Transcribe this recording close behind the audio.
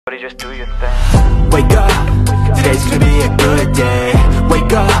Just do your thing. Wake up, today's gonna be a good day.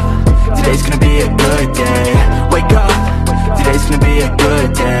 Wake up, today's gonna be a good day. Wake up, today's gonna be a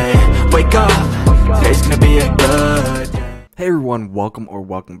good day. Wake up, today's gonna be a good day. Hey everyone,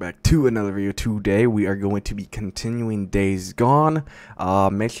 welcome back to another video. Today we are going to be continuing Days Gone.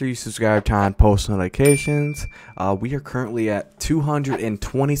 Make sure you subscribe, turn on post notifications. We are currently at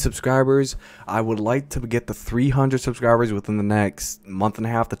 220 subscribers. I would like to get the 300 subscribers within the next month and a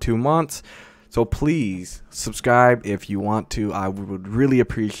half to 2 months. So please subscribe if you want to. I would really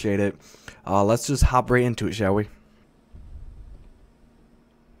appreciate it. Let's just hop right into it, shall we?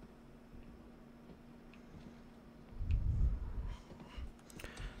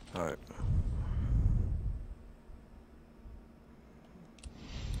 Alright.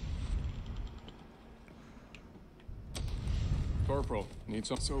 Corporal, need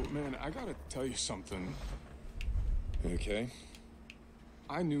some. So, man, I gotta tell you something. Okay.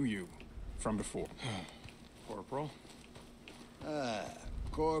 I knew you from before. Corporal?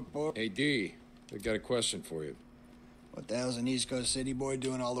 Corporal. Hey, D, I got a question for you. What the hell's an East Coast city boy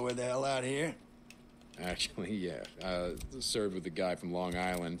doing all the way the hell out here? Actually, yeah. Served with a guy from Long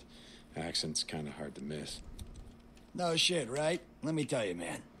Island. Accent's kind of hard to miss. No shit, right? Let me tell you,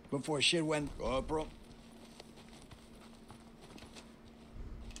 man. Before shit went... Corporal?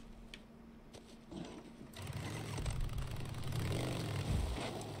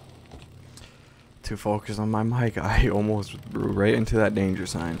 To focus on my mic, I almost blew right into that danger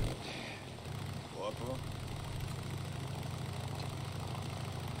sign. Corporal?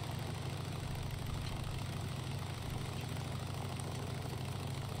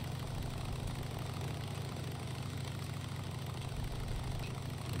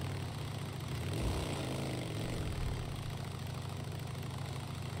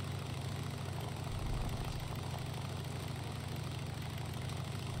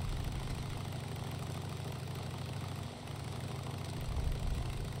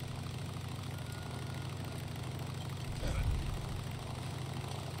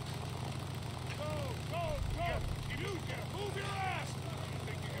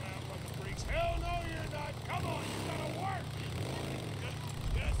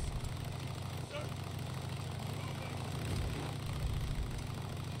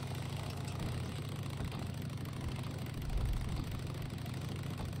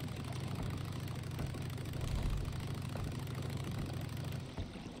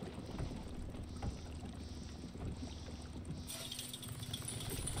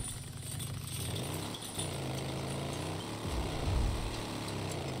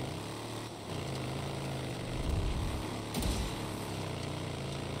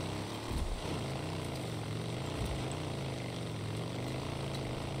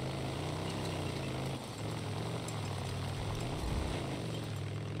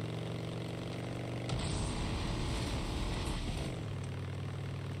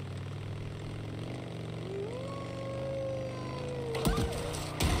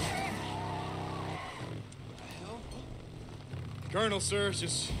 Colonel, sir,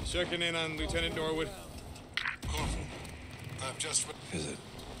 just checking in on Lieutenant Norwood. Corporal, I've just...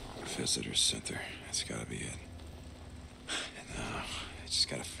 Visitor center. That's gotta be it. Now, I just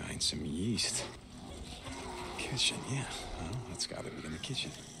gotta find some yeast. Kitchen, yeah. Well, that's gotta be in the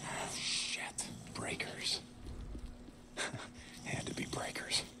kitchen. Oh, shit. Breakers. Had to be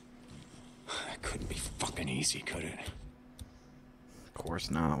breakers. That couldn't be fucking easy, could it? Of course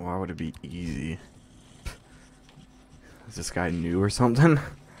not. Why would it be easy? Is this guy new or something?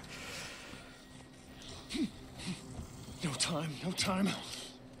 No time, no time.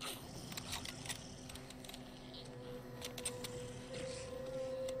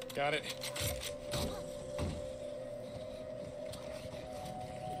 Got it.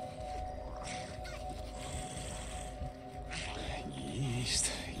 Yeast.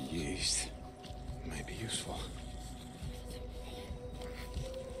 Might be useful.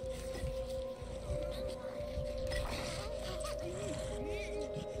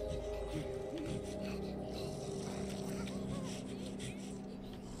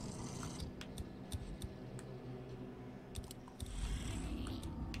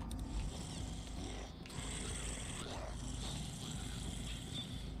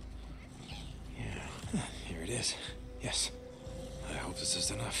 Here it is. Yes. I hope this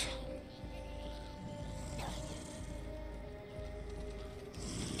is enough.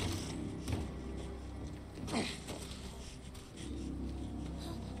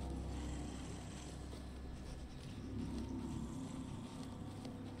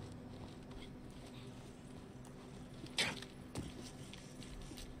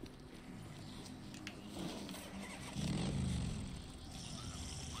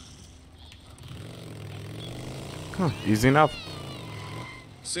 Easy enough.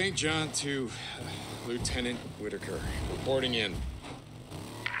 St. John to Lieutenant Whitaker. Reporting in.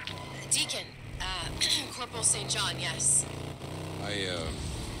 Deacon, Corporal St. John, yes. I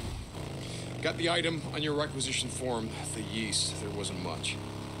got the item on your requisition form, the yeast. There wasn't much.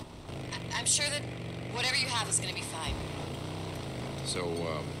 I'm sure that whatever you have is gonna be fine.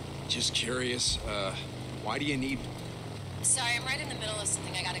 So, just curious, why do you need... Sorry, I'm right in the middle of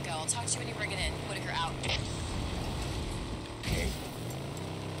something. I gotta go. I'll talk to you when you bring it in. Whitaker out. Okay.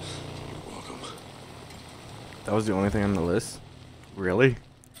 You're welcome. That was the only thing on the list? Really?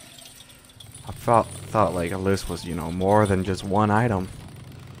 I thought like a list was, you know, more than just one item.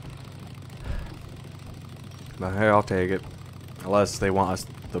 But hey, I'll take it. Unless they want us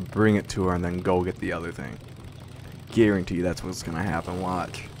to bring it to her and then go get the other thing. Guarantee that's what's gonna happen.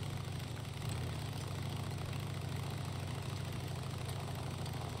 Watch.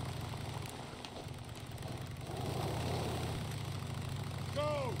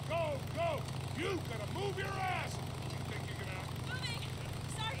 Go, go, go! You gotta move your ass! You think you can out? Moving!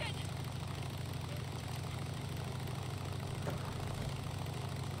 Sergeant!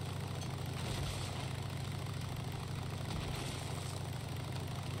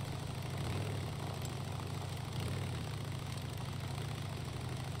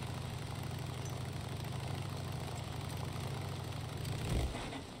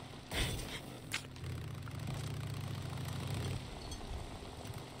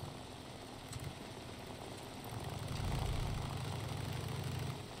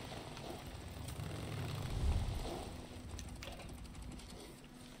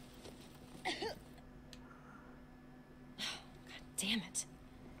 Damn it.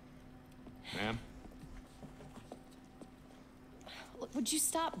 Ma'am? Look, would you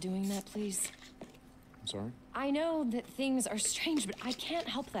stop doing that, please? I'm sorry? I know that things are strange, but I can't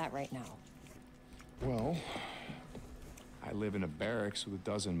help that right now. Well, I live in a barracks with a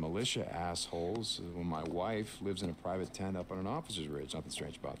dozen militia assholes, when my wife lives in a private tent up on an officer's ridge. Nothing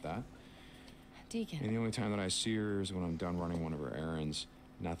strange about that. Deacon. And the only time that I see her is when I'm done running one of her errands.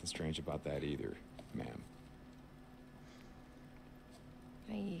 Nothing strange about that either, ma'am.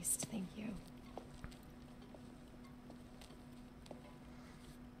 My yeast, thank you.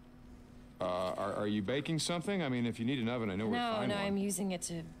 Are you baking something? I mean, if you need an oven, I know where to No, find no, one. I'm using it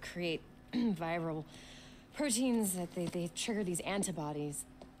to create viral proteins that they trigger these antibodies.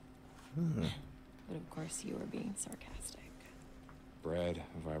 But of course, you were being sarcastic. Bread,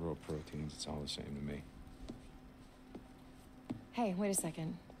 viral proteins, it's all the same to me. Hey, wait a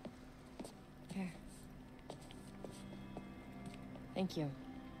second. Here. Thank you.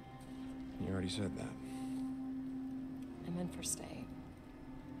 You already said that. I meant for stay.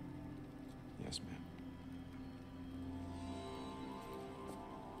 Yes, ma'am.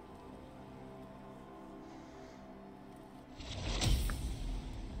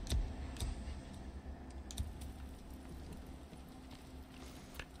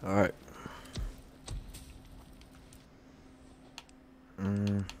 All right.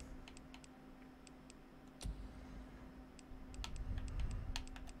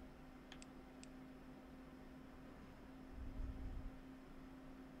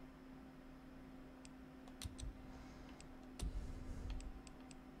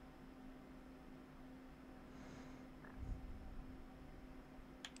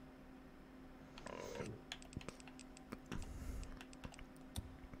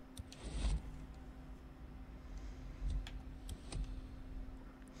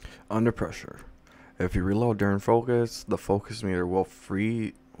 Under pressure. If you reload during focus, the focus meter will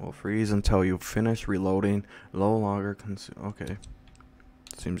freeze until you finish reloading. No longer consume. Okay,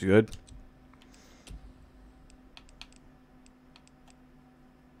 seems good.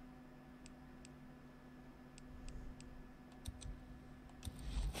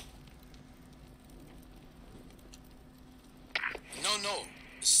 No.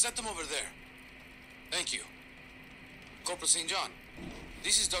 Set them over there. Thank you. Corporal St. John,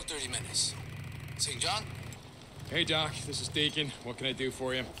 this is Dr. Jimenez. St. John? Hey, Doc, this is Deacon. What can I do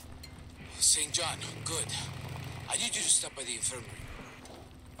for you? St. John, good. I need you to stop by the infirmary.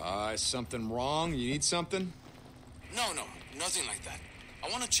 Is something wrong? You need something? No, nothing like that. I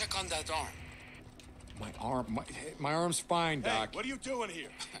want to check on that arm. My arm's fine, Doc. Hey, what are you doing here?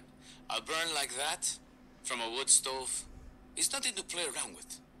 A burn like that, from a wood stove, is nothing to play around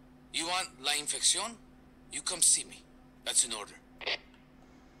with. You want la infección? You come see me. That's an order.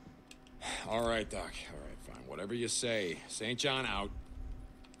 All right, Doc. All right, fine. Whatever you say. St. John out.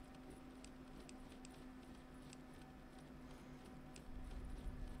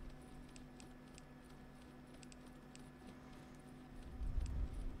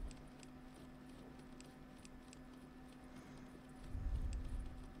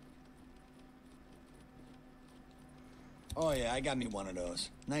 Oh, yeah, I got me one of those.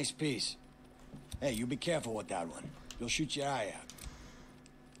 Nice piece. Hey, you be careful with that one. You'll shoot your eye out.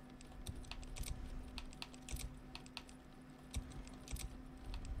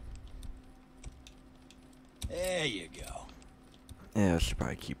 There you go. Yeah, I should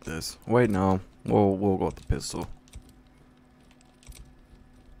probably keep this. Wait, no. We'll go with the pistol.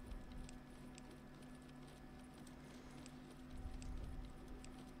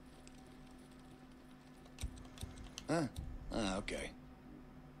 Huh? Okay.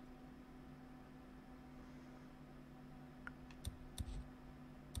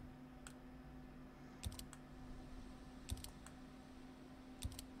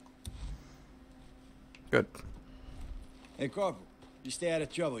 Good. Hey, Corporal, you stay out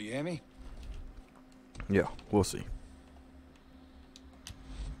of trouble, you hear me? Yeah, we'll see.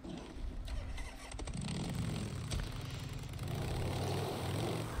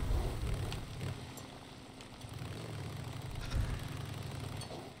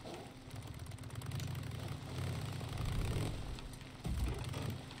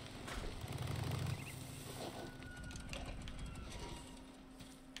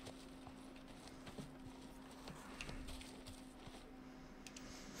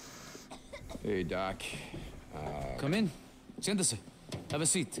 Hey, Doc. Come in. Siéntese. Have a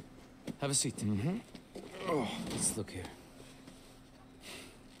seat. Have a seat. Mm-hmm. Oh, let's look here.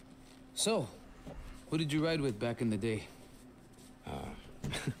 So, who did you ride with back in the day? I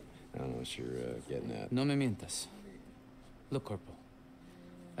don't know what you're getting at. No me mientas. Look, Corporal.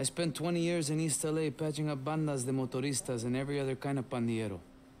 I spent 20 years in East LA patching up bandas de motoristas and every other kind of pandillero.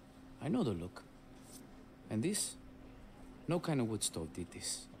 I know the look. And this? No kind of wood stove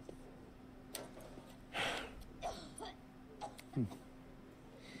titis.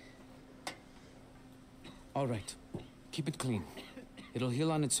 All right. Keep it clean. It'll heal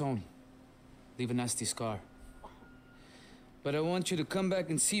on its own. Leave a nasty scar. But I want you to come back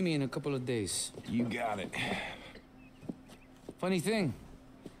and see me in a couple of days. You got it. Funny thing.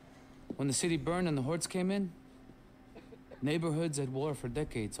 When the city burned and the hordes came in, neighborhoods at war for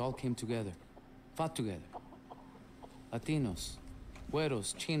decades all came together. Fought together. Latinos,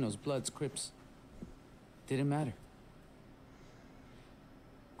 Güeros, Chinos, Bloods, Crips. Didn't matter.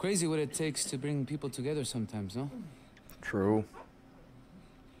 Crazy what it takes to bring people together sometimes, no? True.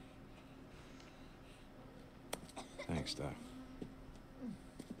 Thanks, Doc.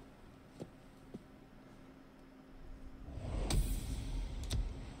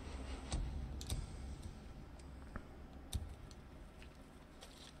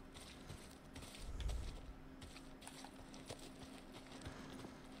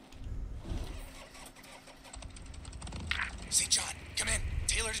 St. John, come in.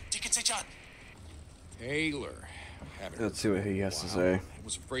 Taylor to Deacon St. John. Taylor. Haven't Let's see what he has to Wow. say. I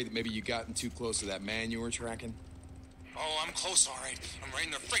was afraid that maybe you gotten too close to that man you were tracking. Oh, I'm close, all right. I'm right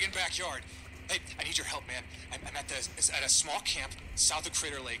in their friggin' backyard. Hey, I need your help, man. I'm at a small camp south of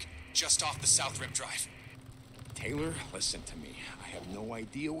Crater Lake, just off the South Rim Drive. Taylor, listen to me. I have no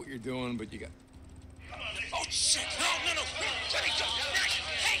idea what you're doing, but you got... Oh, shit! No! Let me go!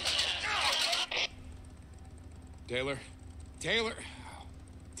 Hey! Taylor? Taylor! Oh,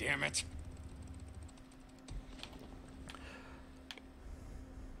 damn it.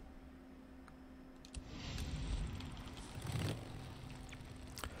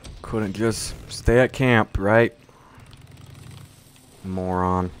 Couldn't just stay at camp, right?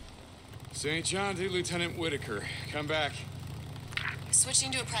 Moron. St. John to Lieutenant Whitaker. Come back.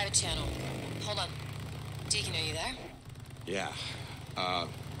 Switching to a private channel. Hold on. Deacon, are you there? Yeah.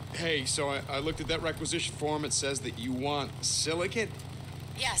 Hey, so I looked at that requisition form. It says that you want silicate?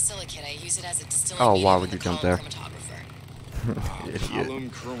 Yeah, silicate. I use it as a distilling Oh, why medium would with you a jump there? chromatographer.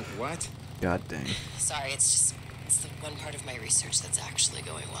 Idiot. Column what? God dang. Sorry, it's the one part of my research that's actually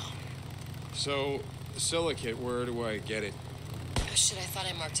going well. So, silicate, where do I get it? Oh shit, I thought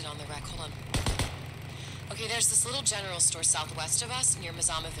I marked it on the rec. Hold on. Okay, there's this little general store southwest of us near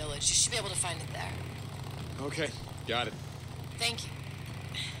Mazama Village. You should be able to find it there. Okay, got it. Thank you.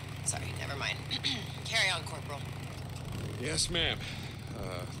 Sorry, never mind. Carry on, Corporal. Yes, ma'am.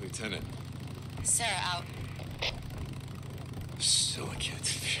 Lieutenant. Sarah out.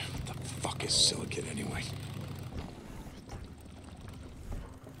 Silicate. What the fuck is silicate anyway?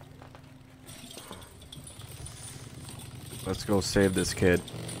 Let's go save this kid.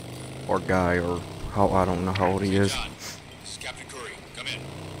 Or guy, or how, I don't know how old he is. John, this is Captain Curry. Come in.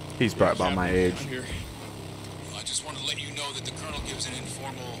 He's probably about my age. I'm here. Well, I just wanted to let you know that the Colonel gives an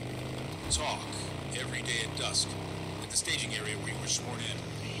informal talk every day at dusk at the staging area where you were sworn in.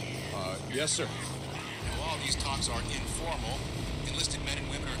 Yes, sir. Now, while these talks are informal, enlisted men and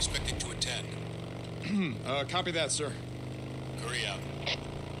women are expected to attend. Copy that, sir. Hurry up.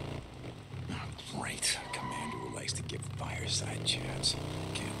 Oh, great. A commander who likes to give fireside chats.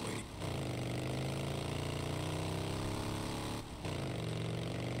 Can't wait.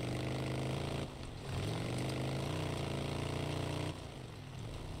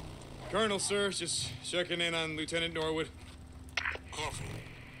 Colonel, sir, just checking in on Lieutenant Norwood. Corporal,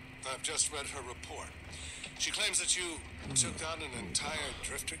 I've just read her report. She claims that you took down an entire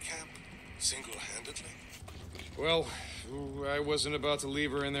drifter camp single-handedly. Well, I wasn't about to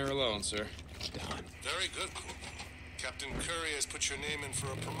leave her in there alone, sir. Done. Very good, Corporal. Captain Curry has put your name in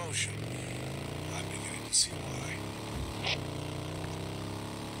for a promotion. I'm beginning to see why.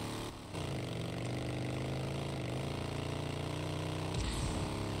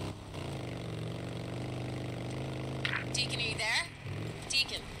 Deacon, are you there?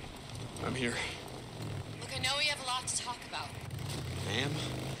 Deacon. I'm here. Look, I know we have a lot to talk about. Ma'am?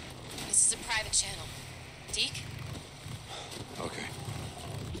 This is a private channel. Deke? Okay.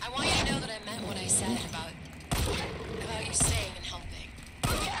 I want you to know that I meant what I said about you staying and helping.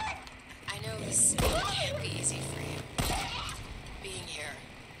 I know this can't be easy for you, being here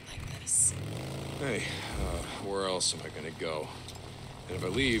like this. Hey, where else am I gonna go? And if I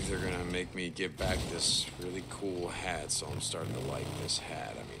leave, they're gonna make me give back this really cool hat, so I'm starting to like this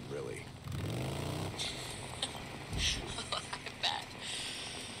hat. I mean, really. I bet.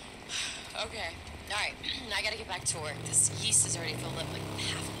 Okay, all right. I gotta get back to work. This yeast has already filled up like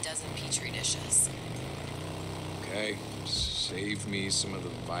half a dozen petri dishes. Okay, save me some of the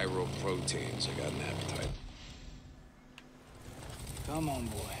viral proteins. I got an appetite. Come on,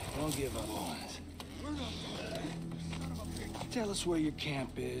 boy. Don't give up on us. Tell us where your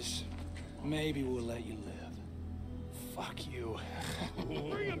camp is. Maybe we'll let you live. Fuck you.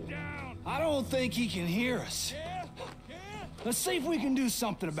 Bring him down! I don't think he can hear us. Let's see if we can do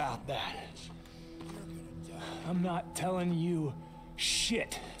something about that. I'm not telling you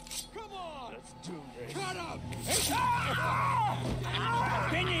shit. Come on! Let's do this. Cut up!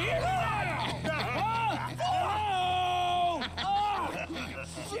 Can you hear that?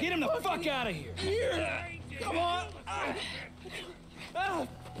 Oh! Get him the fuck out of here. Here! Come on!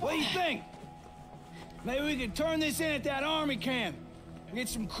 What do you think? Maybe we could turn this in at that army camp and get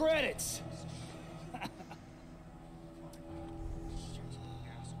some credits.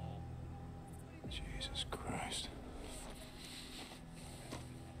 Jesus Christ.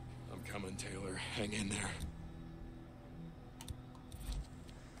 I'm coming, Taylor. Hang in there.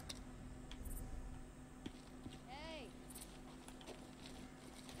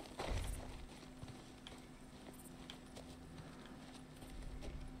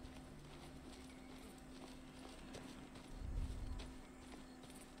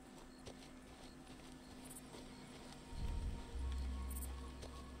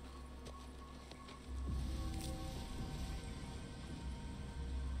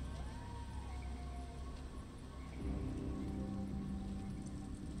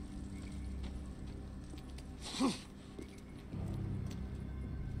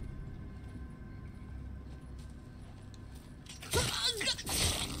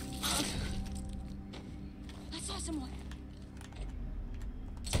 I saw someone.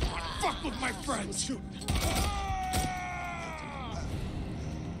 Fuck with my friends!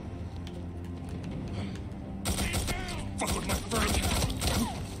 Fuck with my friend!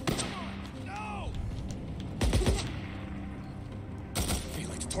 No! You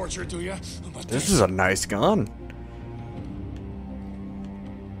like to torture, do ya? How about This is a nice gun.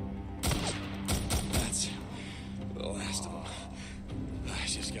 That's the last of them. I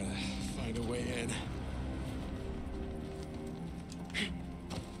just gotta find a way in.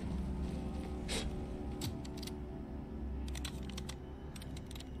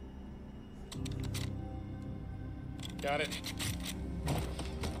 Got it.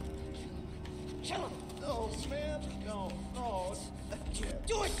 No, man! No, no!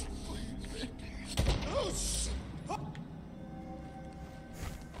 Do it!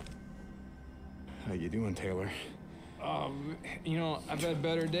 How you doing, Taylor? You know, I've had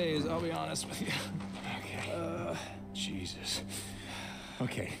better days, I'll be honest with you. Okay. Jesus.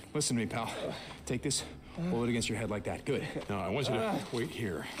 Okay, listen to me, pal. Take this, hold it against your head like that. Good. No, I want you to wait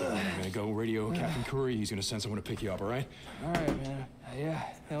here. I'm gonna go radio Captain Curry. He's gonna send someone to pick you up, all right? All right, man. Yeah,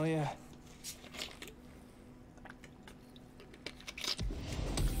 hell yeah.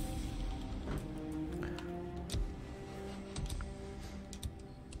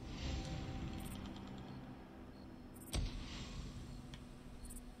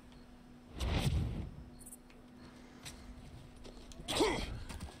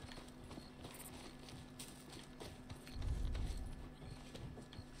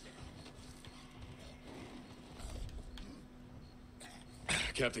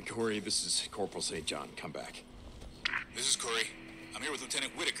 Captain Corey, this is Corporal St. John. Come back. This is Corey. I'm here with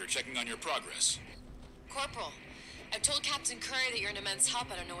Lieutenant Whitaker, checking on your progress. Corporal, I've told Captain Curry that you're an immense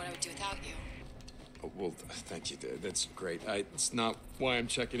help. I don't know what I would do without you. Oh, well, thank you. That's great. It's not why I'm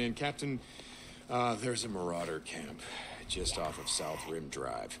checking in. Captain, there's a marauder camp just off of South Rim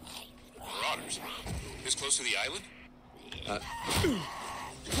Drive. Marauders? This close to the island?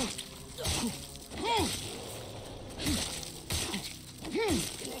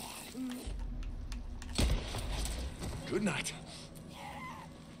 Good night.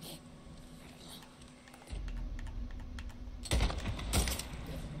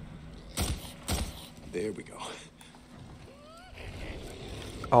 There we go.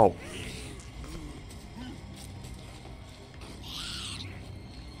 Oh.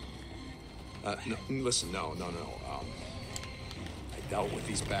 No, listen, no. I dealt with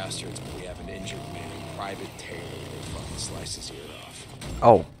these bastards, but we have an injured man, Private Taylor. They fucking sliced his ear off.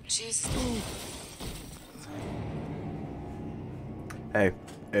 Oh. Jesus. Hey,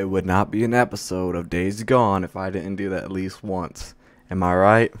 it would not be an episode of Days Gone if I didn't do that at least once. Am I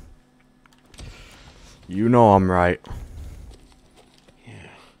right? You know I'm right. Yeah.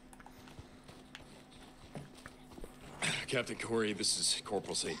 Captain Corey, this is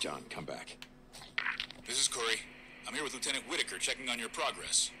Corporal St. John. Come back. This is Corey. I'm here with Lieutenant Whitaker, checking on your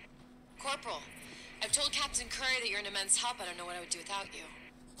progress. Corporal, I've told Captain Curry that you're an immense help. I don't know what I would do without you.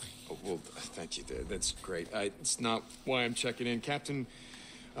 Oh, well, thank you. That's great. It's not why I'm checking in. Captain,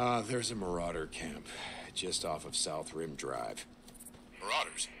 there's a marauder camp just off of South Rim Drive.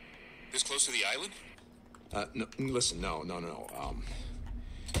 Marauders? This close to the island? No, listen, no.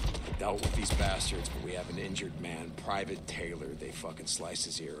 I dealt with these bastards, but we have an injured man, Private Taylor. They fucking sliced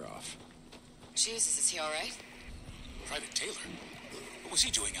his ear off. Jesus, is he all right? Private Taylor? What was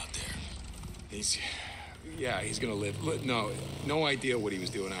he doing out there? He's gonna live. No idea what he was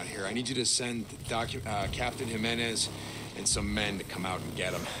doing out here. I need you to send Captain Jimenez and some men to come out and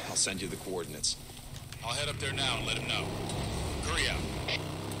get him. I'll send you the coordinates. I'll head up there now and let him know. Hurry out.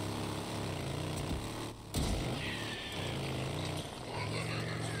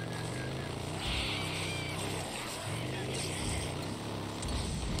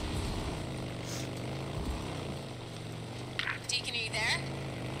 Deacon, are you there?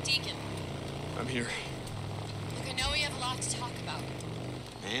 Deacon. I'm here. Look, I know we have a lot to talk about.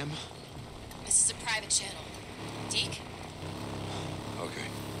 Ma'am? This is a private channel. Deke? Okay.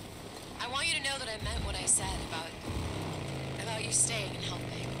 I want you to know that I meant what I said about you staying and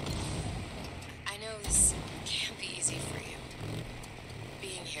helping. I know this can't be easy for you,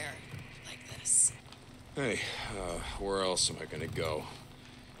 being here like this. Hey, where else am I gonna go?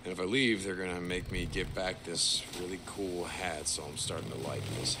 And if I leave, they're gonna make me give back this really cool hat, so I'm starting to like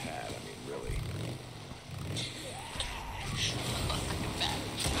this hat. I mean, really.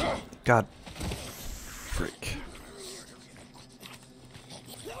 God. Freak.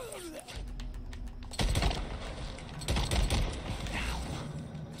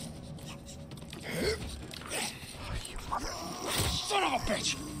 Son of a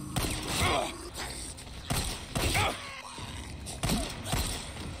bitch!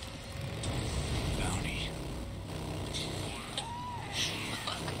 Bounty.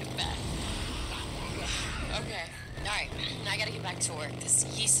 Okay, alright. Now I gotta get back to work. This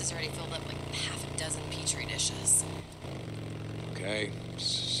yeast has already filled up like half a dozen petri dishes. Okay,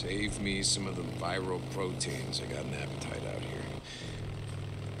 save me some of the viral proteins. I got an appetite out here.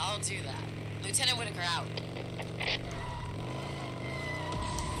 I'll do that. Lieutenant Whitaker out.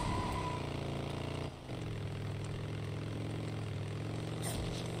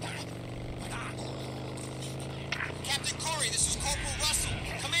 Captain Corey, this is Corporal Russell.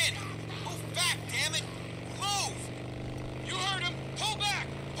 Come in. Move back, damn it. Move! You heard him. Pull back!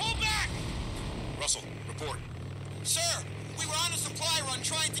 Pull back! Russell, report. Sir, we were on a supply run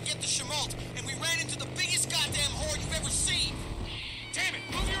trying to get to Chemolt, and we ran into the biggest goddamn horde you've ever seen. Damn it!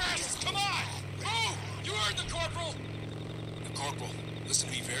 Move your asses! Come on! Move! You heard the corporal! The corporal, listen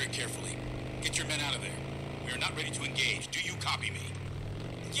to me very carefully. Get your men out of there. We are not ready to engage. Do you copy me?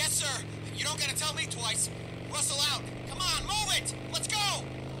 Yes, sir. You don't gotta tell me twice. Russell out. Come on, move it! Let's go!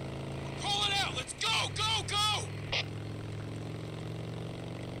 Pull it out! Let's go! Go! Go!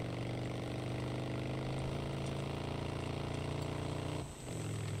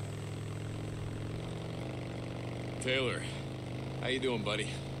 Taylor, how you doing, buddy?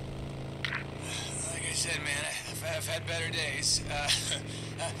 Like I said, man, I've had better days.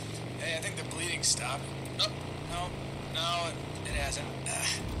 Hey, I think the bleeding stopped. No, it hasn't.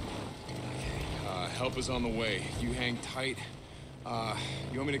 Help is on the way. You hang tight.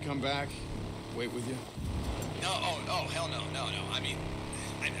 You want me to come back? Wait with you? No, oh, hell no. I mean,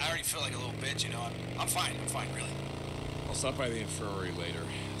 I already feel like a little bitch, you know. I'm fine, really. I'll stop by the infirmary later,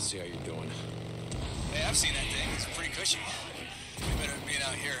 see how you're doing. Hey, I've seen that thing. It's pretty cushy. Way better than being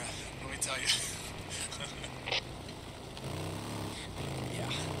out here, let me tell you. Yeah,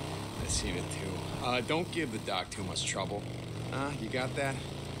 I've seen it too. Don't give the doc too much trouble. You got that?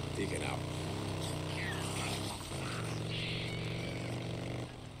 Deacon out.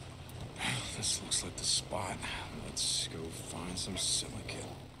 This looks like the spot. Let's go find some silicate.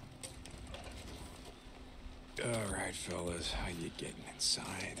 All right, fellas, how you getting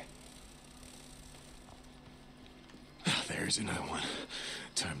inside? There's another one.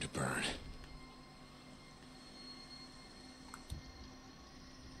 Time to burn.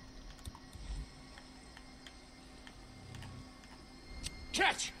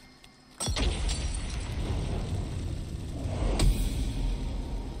 Catch!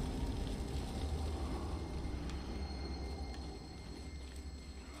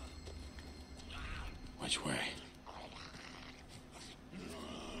 Which way?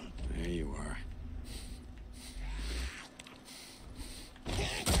 There you are.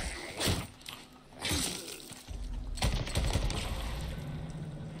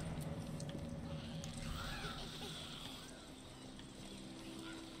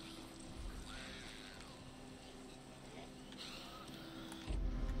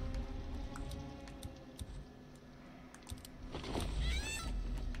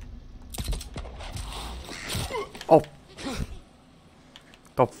 Oh.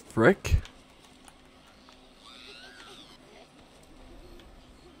 The frick?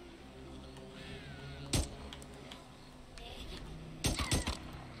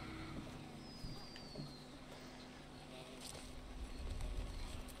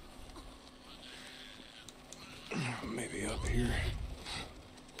 Maybe up here.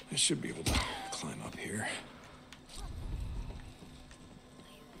 I should be able to climb up here.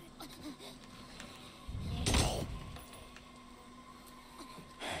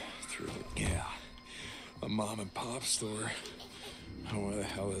 Yeah, a mom and pop store. Oh, where the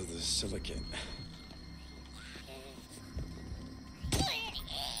hell is the silicate?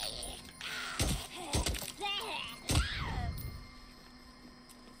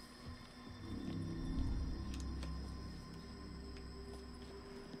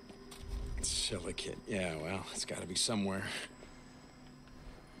 Silicate, yeah, well, it's gotta be somewhere.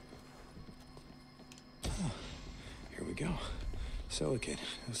 Oh, here we go. Silicate,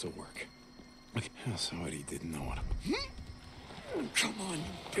 this'll work. Okay, somebody didn't know what I'm... Come on,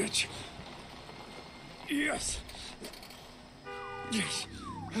 you bitch. Yes. Yes.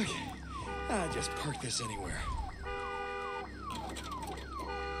 Okay. Just park this anywhere.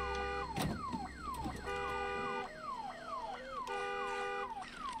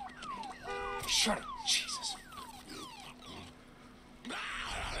 Shut it, Jesus.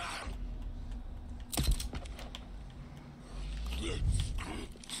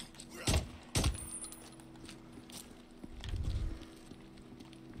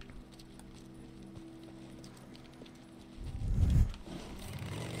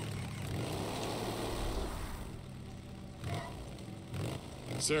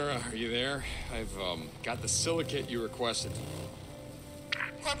 Sarah, are you there? I've, got the silicate you requested.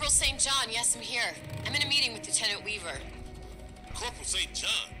 Corporal St. John, yes, I'm here. I'm in a meeting with Lieutenant Weaver. Corporal St.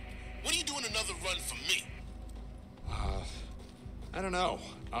 John, what are you doing another run from me? I don't know.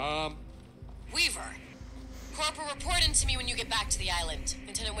 Weaver. Corporal, report in to me when you get back to the island.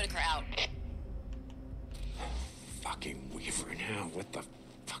 Lieutenant Whitaker out. Fucking Weaver now. What the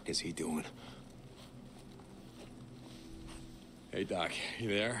fuck is he doing? Hey, Doc, you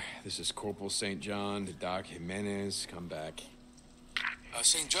there? This is Corporal St. John, the Doc Jimenez. Come back.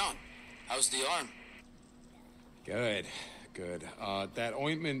 St. John, how's the arm? Good, good. That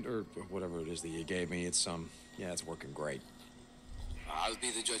ointment, or whatever it is that you gave me, it's, yeah, it's working great. I'll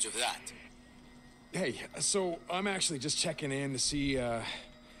be the judge of that. Hey, so I'm actually just checking in to see,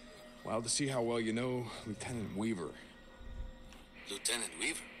 well, to see how well you know Lieutenant Weaver. Lieutenant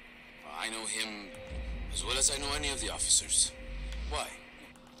Weaver? I know him as well as I know any of the officers. Why?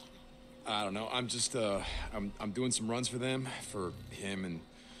 I don't know. I'm just, I'm doing some runs for them, for him and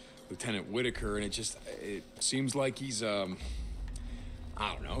Lieutenant Whitaker, and it seems like he's, I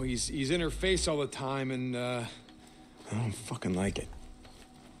don't know, he's in her face all the time, and, I don't fucking like it.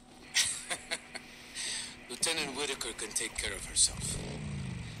 Lieutenant Whitaker can take care of herself.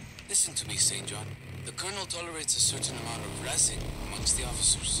 Listen to me, St. John. The Colonel tolerates a certain amount of razzing amongst the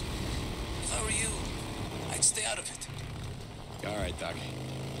officers. If I were you, I'd stay out of it. All right, Doc.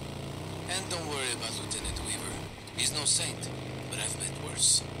 And don't worry about Lieutenant Weaver. He's no saint, but I've met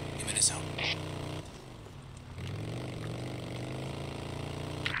worse. Jimenez out.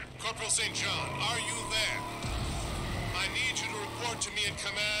 St. John, are you there? I need you to report to me in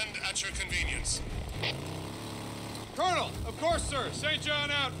command at your convenience. Colonel! Of course, sir. St.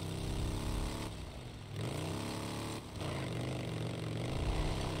 John out.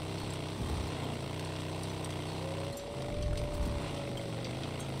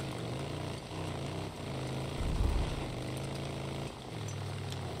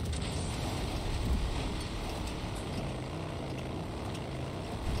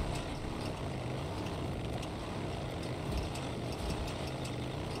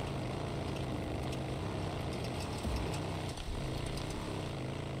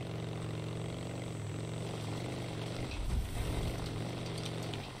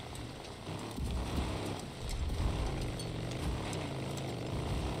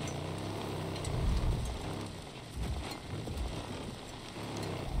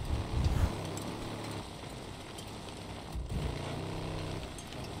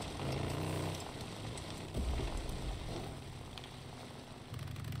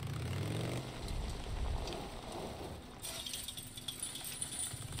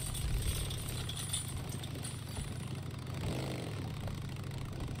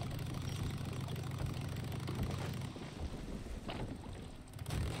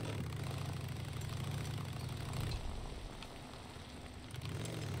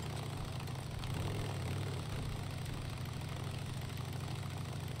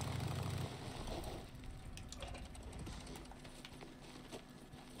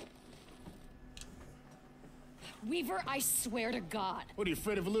 Weaver, I swear to God. What, are you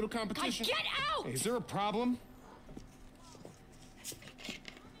afraid of a little competition? God, get out! Hey, is there a problem?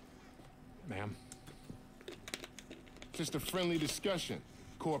 Ma'am? Just a friendly discussion,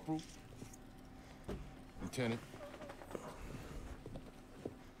 Corporal. Lieutenant.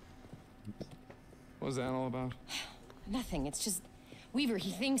 What was that all about? Nothing, it's just... Weaver,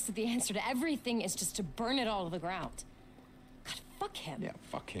 he thinks that the answer to everything is just to burn it all to the ground. God, fuck him. Yeah,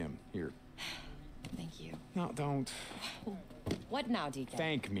 fuck him. Here. Thank you. No, don't. What now, Deacon?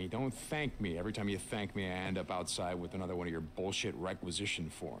 Thank me. Don't thank me. Every time you thank me, I end up outside with another one of your bullshit requisition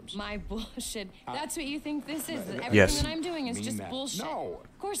forms. My bullshit. That's what you think this is? That everything Yes. that I'm doing is just that. bullshit? No.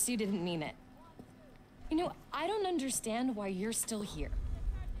 Of course you didn't mean it. You know, I don't understand why you're still here.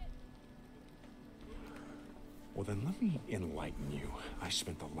 Well, then let me enlighten you. I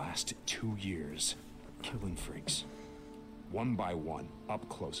spent the last 2 years killing freaks. One by one, up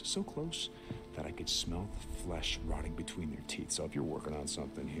close. So close that I could smell the flesh rotting between their teeth. So if you're working on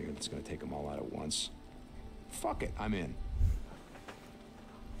something here that's gonna take them all out at once, fuck it, I'm in.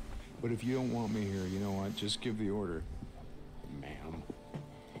 But if you don't want me here, you know what? Just give the order, ma'am.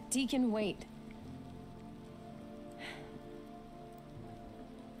 Deacon, wait.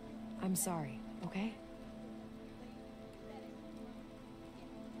 I'm sorry, okay?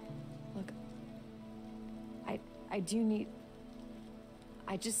 Look, I do need...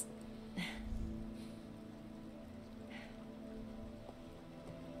 I just...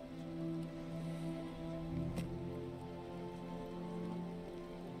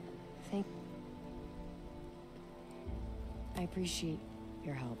 I appreciate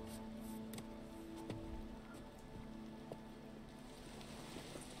your help.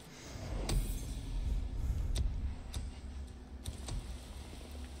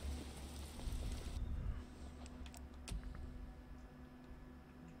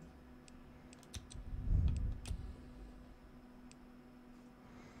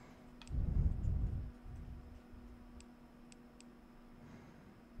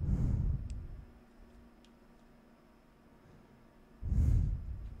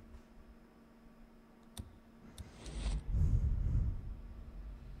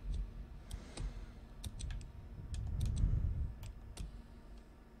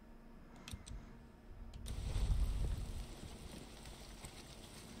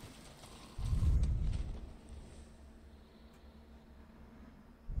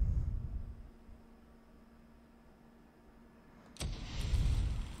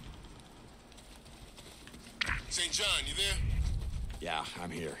 St. John, you there? Yeah, I'm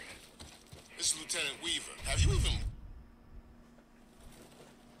here. This is Lieutenant Weaver. Have you even...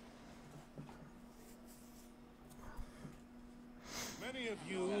 Many of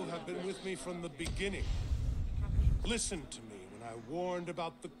you have been with me from the beginning. Listened to me when I warned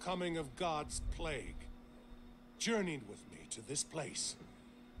about the coming of God's plague. Journeyed with me to this place.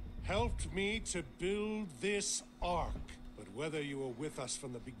 Helped me to build this ark. But whether you were with us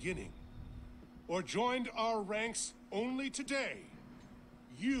from the beginning, or joined our ranks only today,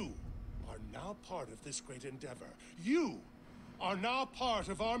 you are now part of this great endeavor. You are now part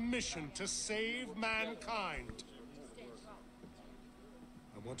of our mission to save mankind.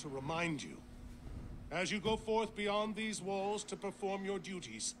 I I want to remind you, as you go forth beyond these walls to perform your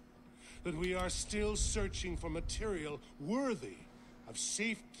duties, that we are still searching for material worthy of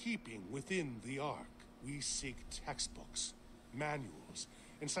safekeeping within the Ark. We seek textbooks, manuals,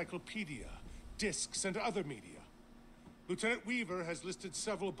 encyclopedia, discs, and other media. Lieutenant Weaver has listed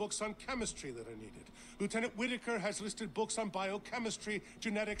several books on chemistry that are needed. Lieutenant Whitaker has listed books on biochemistry,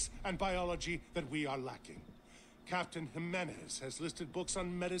 genetics, and biology that we are lacking. Captain Jimenez has listed books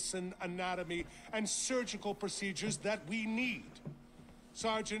on medicine, anatomy, and surgical procedures that we need.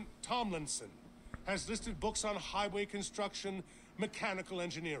 Sergeant Tomlinson has listed books on highway construction, mechanical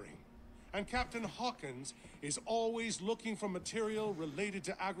engineering. And Captain Hawkins is always looking for material related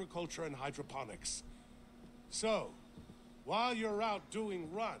to agriculture and hydroponics. So, while you're out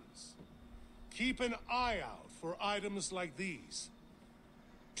doing runs, keep an eye out for items like these.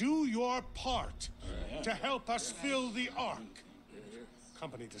 Do your part to help us fill the Ark.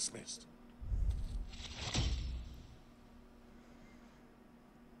 Company dismissed.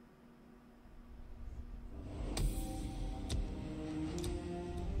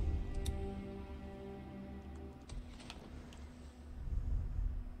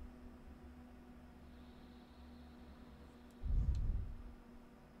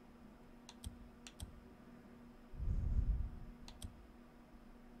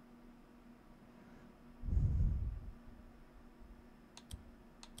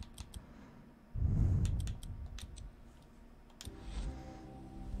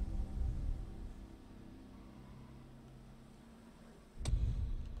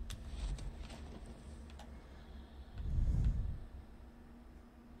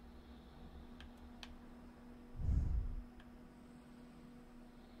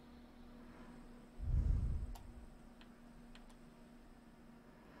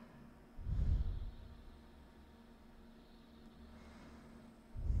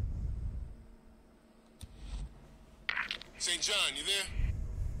 St. John, you there?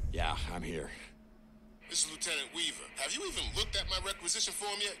 Yeah, I'm here. This is Lieutenant Weaver. Have you even looked at my requisition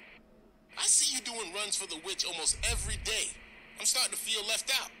form yet? I see you doing runs for the witch almost every day. I'm starting to feel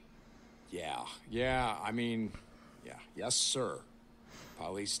left out. Yes, sir.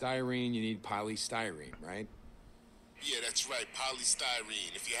 Polystyrene, you need polystyrene, right? Yeah, that's right,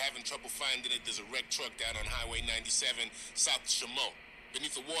 polystyrene. If you're having trouble finding it, there's a wrecked truck down on Highway 97, south of Chaumont,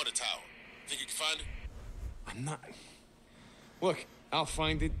 beneath the water tower. Think you can find it? I'm not... Look, I'll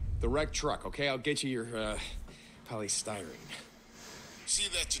find it, the wrecked truck, okay? I'll get you your, polystyrene. See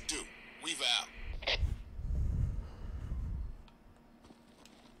that you do. Weaver out.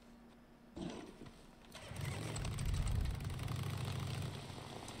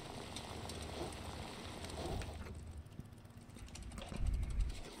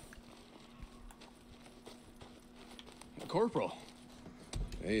 Corporal.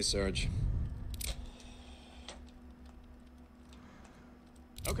 Hey, Sarge.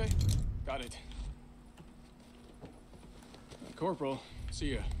 Okay, got it. Corporal,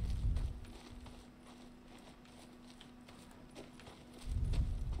 see ya.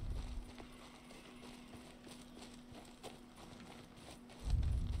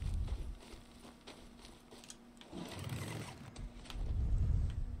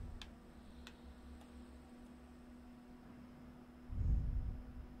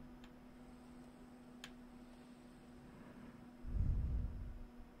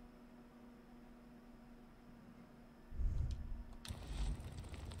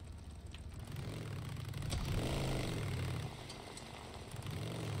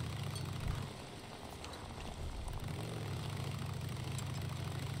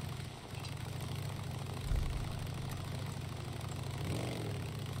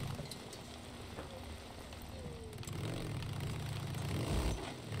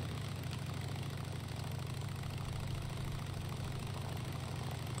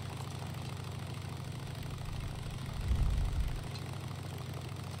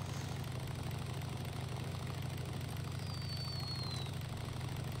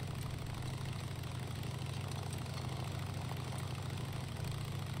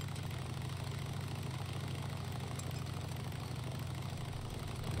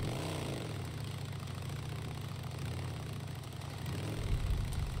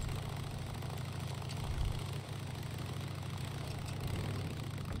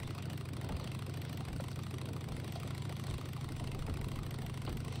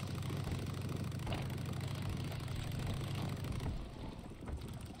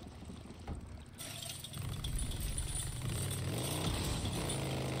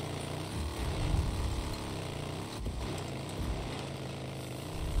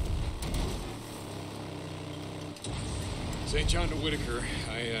 St. John to Whitaker.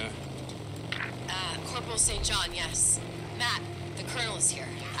 Corporal St. John, yes. Matt, the colonel is here.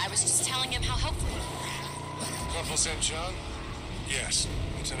 I was just telling him how helpful you were. Corporal St. John? Yes.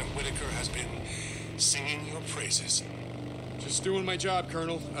 Lieutenant Whitaker has been singing your praises. Just doing my job,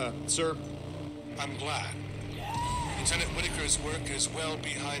 Colonel. Sir. I'm glad. Lieutenant Whitaker's work is well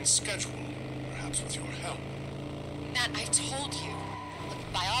behind schedule, perhaps with your help. Matt, I told you. Look,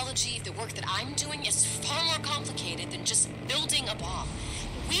 biology, the work that I'm doing is far more complicated than just building a bomb.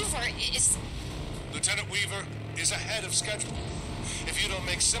 Weaver is... Lieutenant Weaver is ahead of schedule. If you don't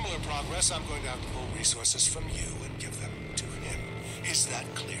make similar progress, I'm going to have to pull resources from you and give them to him. Is that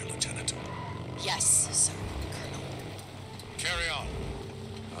clear, Lieutenant? Yes, sir, Colonel. Carry on.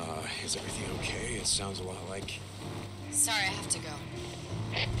 Is everything okay? It sounds a lot like... Sorry, I have to go.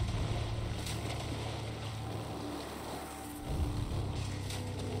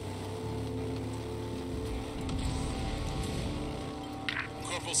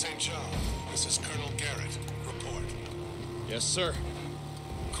 Corporal St. John, this is Colonel Garrett. Report. Yes, sir.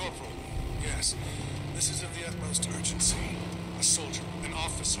 Corporal, yes. This is of the utmost urgency. A soldier, an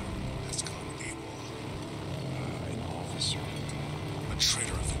officer, has gone AWOL. An officer? A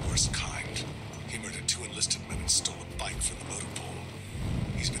traitor of the worst kind. He murdered 2 enlisted men and stole a bike from the motor pool.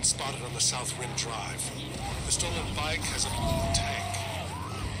 He's been spotted on the South Rim Drive. The stolen bike has a blue tank.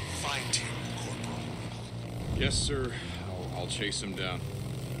 Find him, Corporal. Yes, sir. I'll chase him down.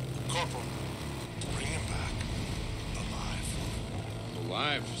 Corporal, bring him back. Alive.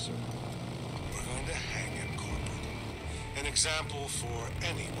 Alive, sir. We're going to hang him, Corporal. An example for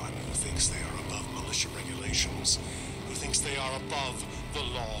anyone who thinks they are above militia regulations, who thinks they are above the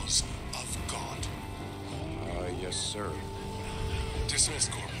laws of God. Yes, sir.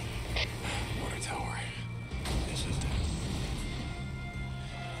 Dismissed, Corporal. Water tower. Is it?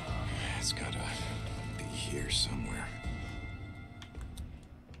 It's gotta be here somewhere.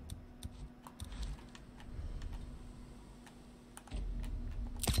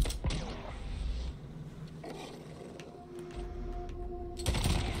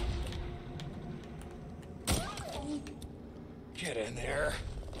 Get in there.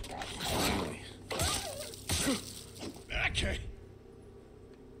 Finally. Okay.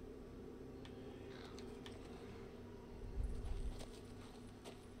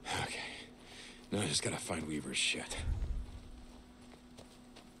 Okay. Now I just gotta find Weaver's shit.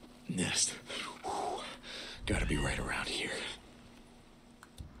 Nest. Whew. Gotta be right around here.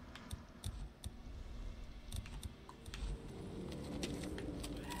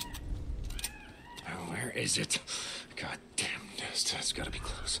 Oh, where is it? God damn nest. It's gotta be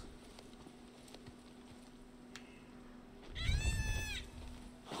close.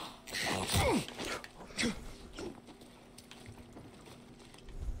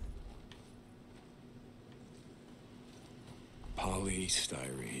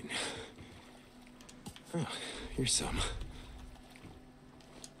 Polystyrene. Oh, here's some.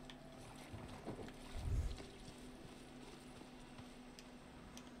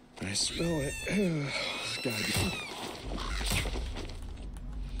 I smell it. It's gotta be.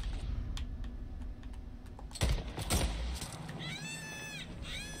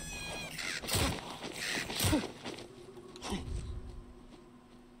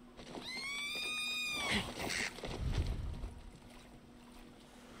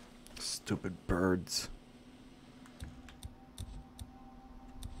 Stupid birds.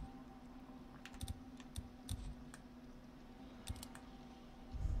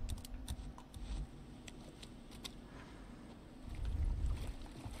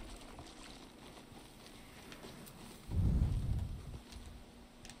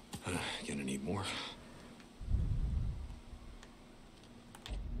 Gonna need more.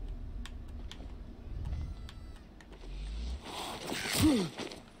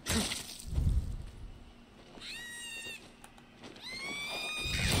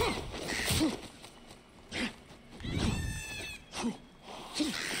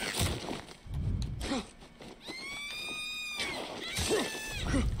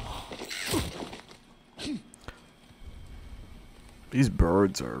 These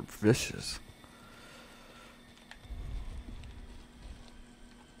birds are vicious.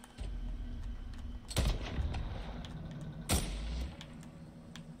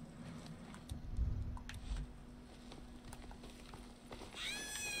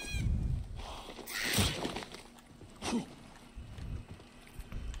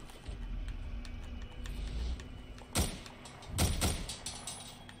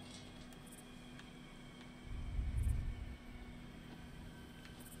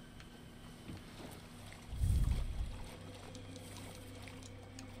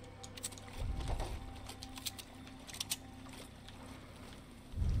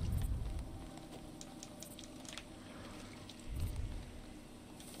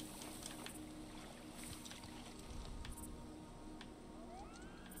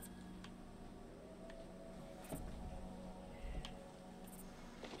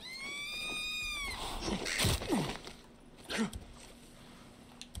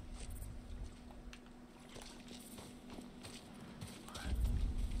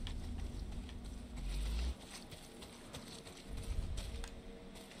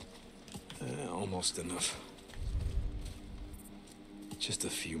 almost enough. Just a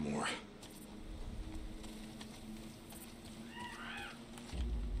few more.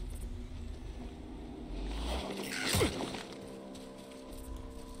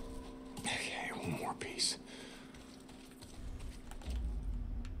 Okay, one more piece.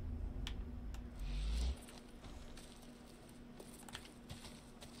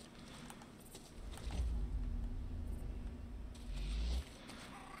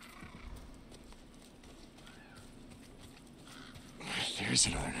 There's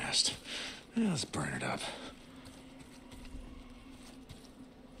another nest. Let's burn it up.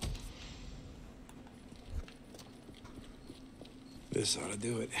 This ought to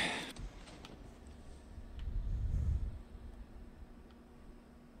do it.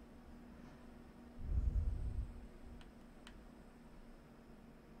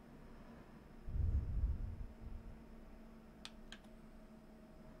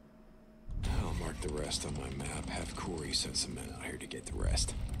 I'll mark the rest on my map. Have Corey send some men out here to get the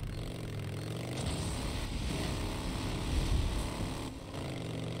rest.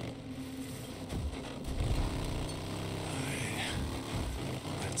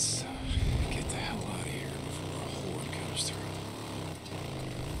 Let's get the hell out of here before a horde comes through.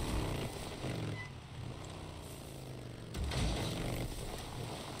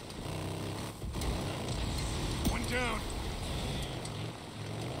 One down.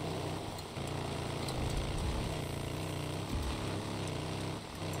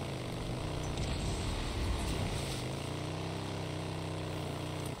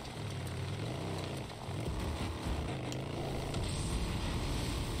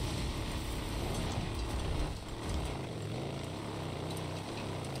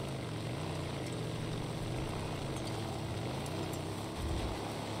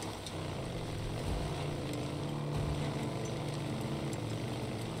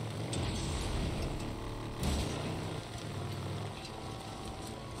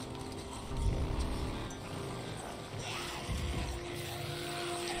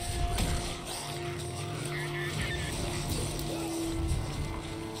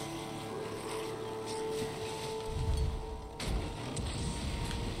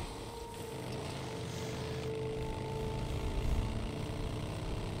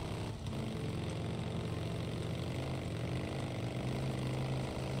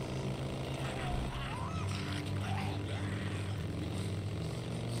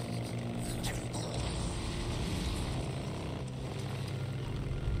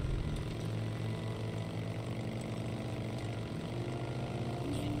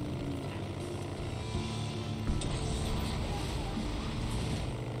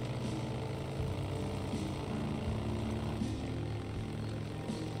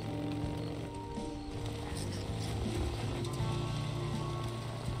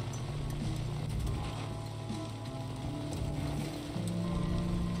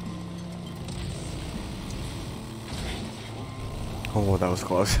 Oh, that was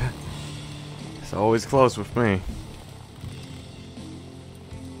close. It's always close with me.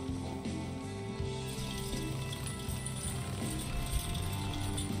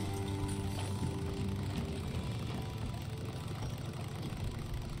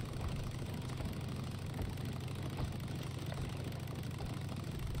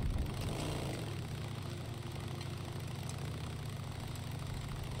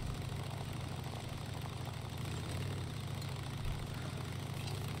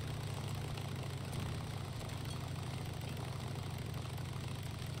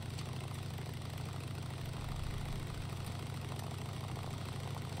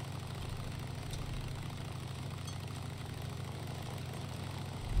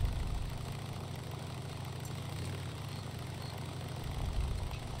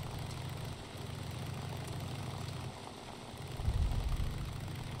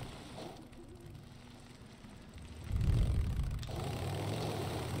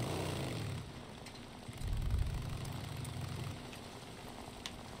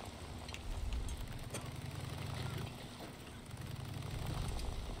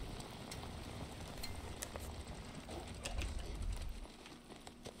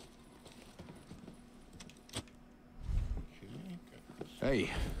 Hey,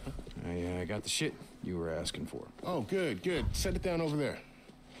 I got the shit you were asking for. Oh, good, good. Set it down over there.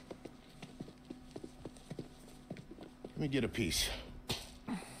 Let me get a piece.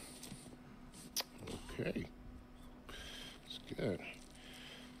 Okay. That's good.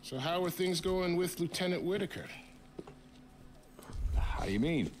 So how are things going with Lieutenant Whitaker? How do you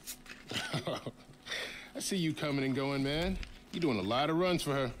mean? I see you coming and going, man. You're doing a lot of runs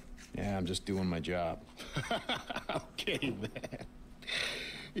for her. Yeah, I'm just doing my job. Okay, man.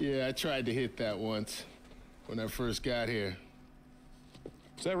 Yeah, I tried to hit that once when I first got here.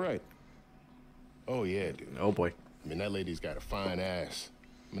 Is that right? Oh, yeah, dude. Oh, boy. I mean, that lady's got a fine ass.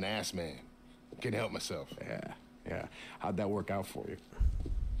 I'm an ass man. Can't help myself. Yeah. How'd that work out for you?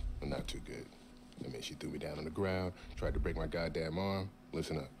 Well, not too good. I mean, she threw me down on the ground, tried to break my goddamn arm.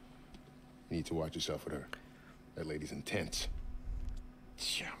 Listen up. You need to watch yourself with her. That lady's intense.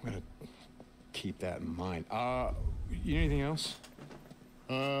 Yeah, I'm gonna keep that in mind. You need anything else?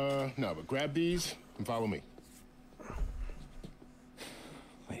 No, but grab these and follow me.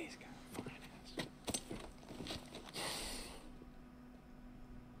 Lady's got a fine ass.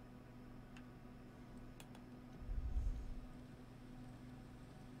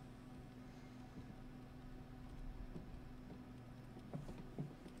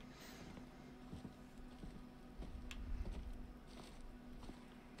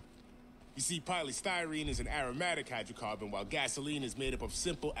 You see, polystyrene is an aromatic hydrocarbon, while gasoline is made up of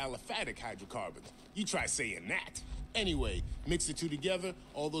simple aliphatic hydrocarbons. You try saying that. Anyway, mix the two together,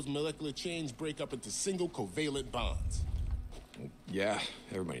 all those molecular chains break up into single covalent bonds. Yeah,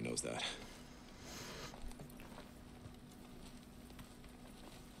 everybody knows that.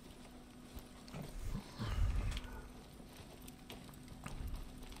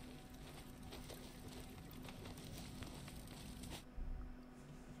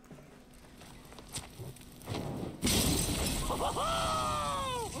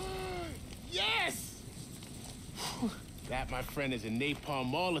 Yes! That, my friend, is a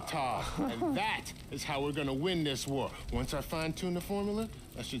napalm Molotov. And that is how we're gonna win this war. Once I fine-tune the formula,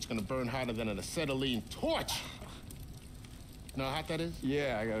 that shit's gonna burn hotter than an acetylene torch. Know how hot that is?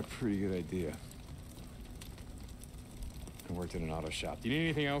 Yeah, I got a pretty good idea. I worked in an auto shop. Do you need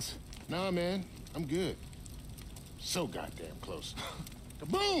anything else? Nah, man. I'm good. So goddamn close.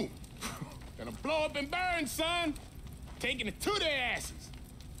 Kaboom! Gonna blow up and burn, son! Taking it to their asses!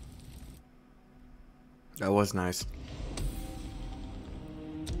 That was nice.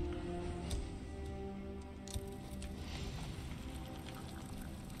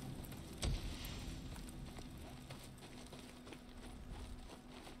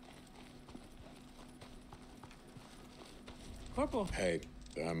 Corporal. Hey,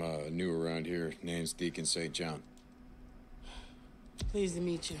 I'm new around here. Name's Deacon St. John. Pleased to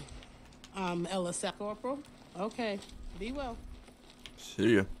meet you. I'm Ella Corporal. Okay, be well.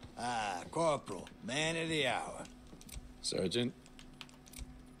 See ya. Ah, Corporal, man of the hour. Sergeant?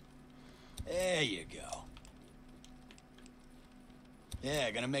 There you go.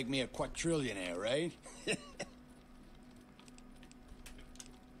 Yeah, gonna make me a quadrillionaire, right?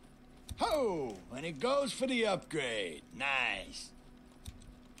 Ho! And it goes for the upgrade. Nice.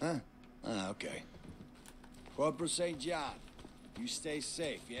 Huh? Oh, okay. Corporal St. John, you stay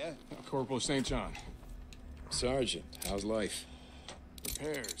safe, yeah? Corporal St. John. Sergeant, how's life?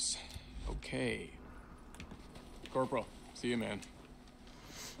 Repairs. Okay. Corporal, see you, man.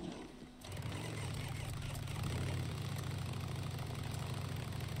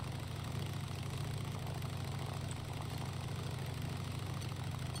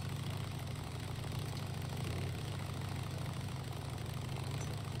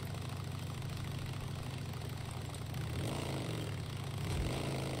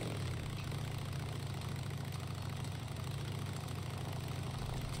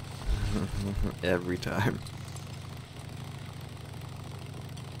 Every time.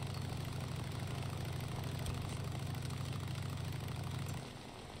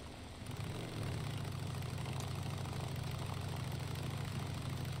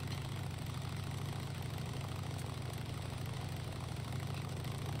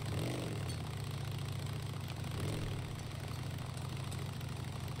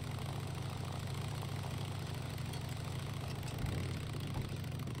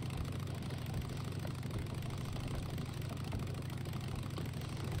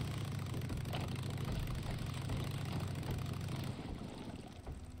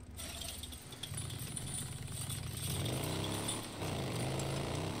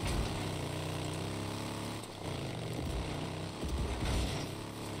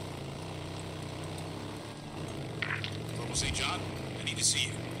 St. John, I need to see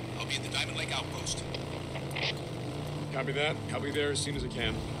you. I'll be at the Diamond Lake outpost. Copy that. I'll be there as soon as I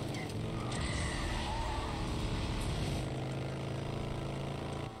can.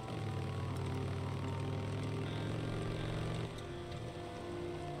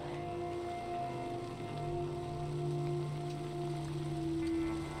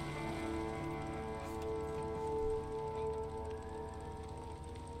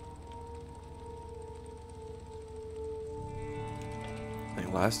 I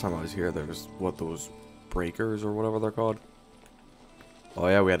think last time I was here, there was, what, those breakers or whatever they're called? Oh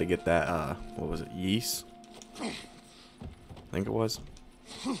yeah, we had to get that, what was it, yeast? I think it was.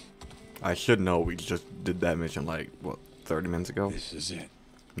 I should know, we just did that mission like, what, 30 minutes ago? This is it.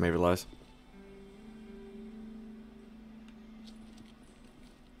 Maybe less.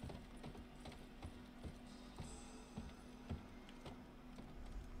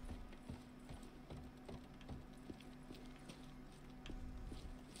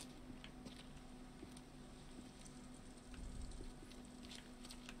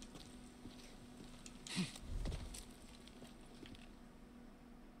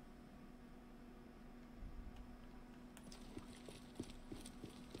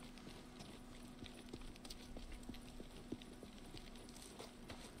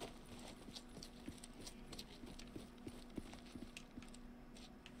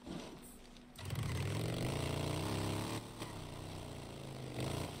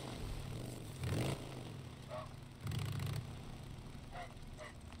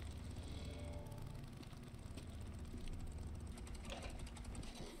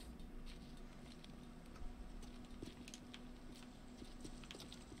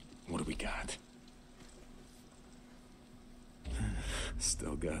 What do we got?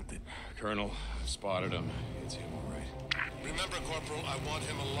 Still got the... Colonel, spotted him. It's him, all right. Remember, Corporal, I want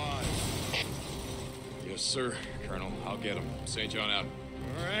him alive. Yes, sir, Colonel. I'll get him. St. John out.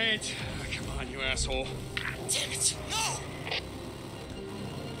 All right. Come on, you asshole. Damn it! No!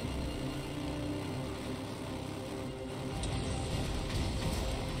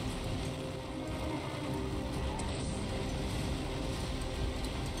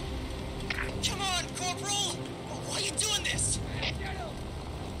 Come on, Corporal! Why are you doing this?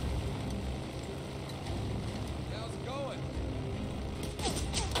 How's it going?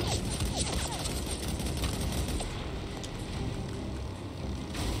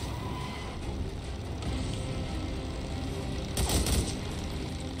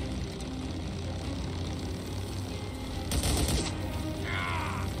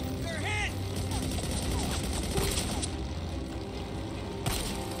 They're hit!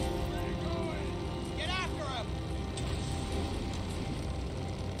 Get after him!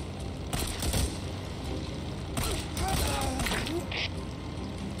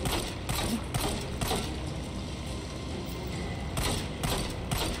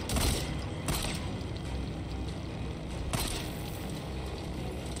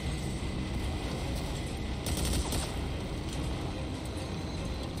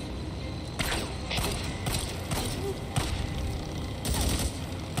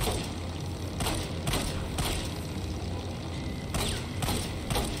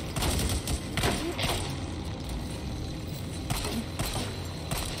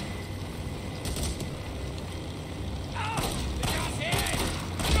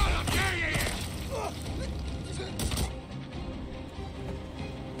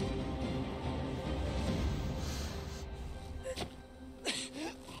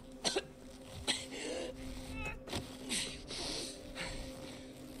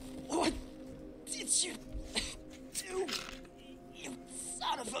 What did you do, you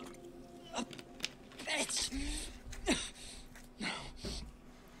son of a bitch? No.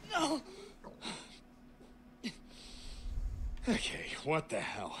 No. Okay, what the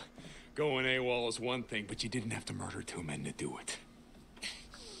hell? Going AWOL is one thing, but you didn't have to murder two men to do it.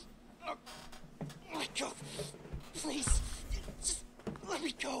 Let go. Please. Just let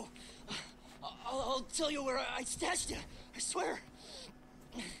me go. I'll tell you where I stashed you. I swear.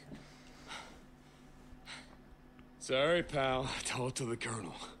 Sorry, pal. Tell it to the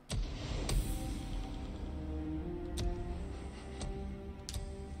Colonel.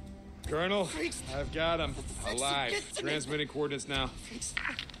 Colonel, I've got him. Alive. Transmitting coordinates now.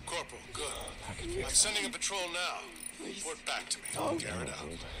 Corporal, good. I'm sending a patrol now. Report back to me. I'll carry it out.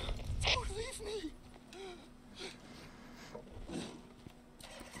 Don't leave me.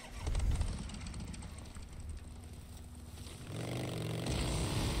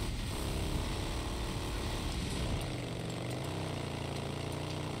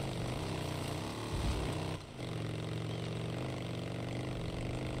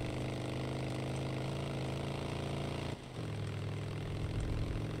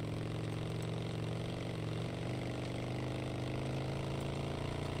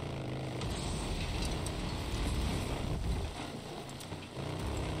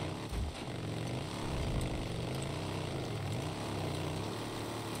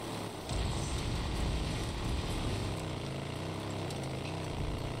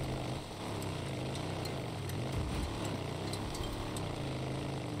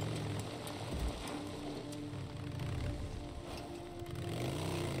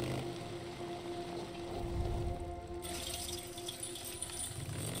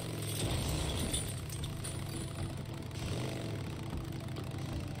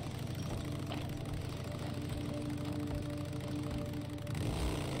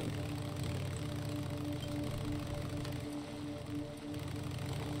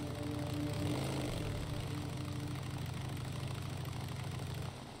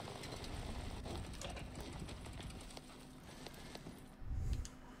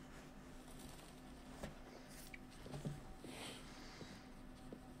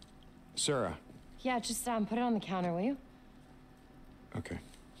 Sarah. Yeah, just put it on the counter, will you? Okay.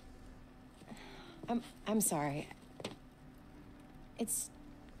 I'm sorry. This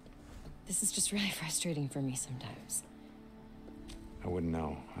is just really frustrating for me sometimes. I wouldn't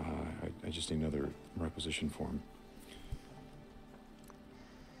know. I just need another requisition form.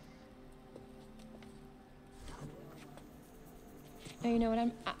 No, you know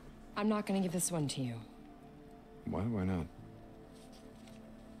what? I'm not gonna give this one to you. Why? Why not?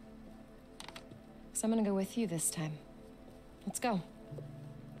 Because I'm gonna go with you this time. Let's go.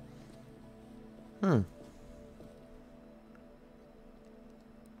 Hmm.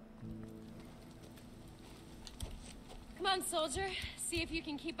 Come on, soldier. See if you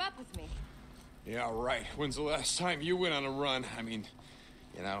can keep up with me. Yeah, right. When's the last time you went on a run? I mean,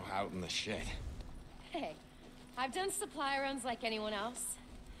 you know, out in the shed. Hey, I've done supply runs like anyone else.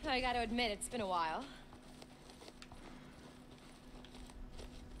 I gotta admit, it's been a while.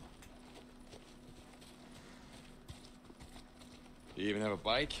 You even have a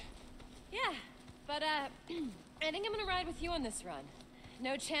bike? Yeah, but I think I'm gonna ride with you on this run.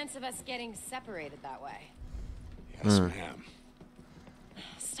 No chance of us getting separated that way. Yes, ma'am.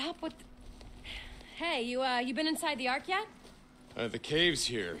 Stop with... Hey, you been inside the Ark yet? The cave's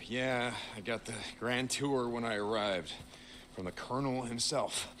here. Yeah, I got the grand tour when I arrived. From the Colonel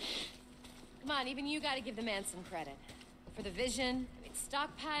himself. Come on, even you gotta give the man some credit. For the vision, I mean,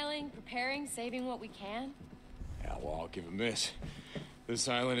 stockpiling, preparing, saving what we can. Yeah, well, I'll give him this. This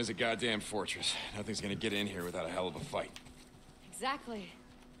island is a goddamn fortress. Nothing's gonna get in here without a hell of a fight. Exactly.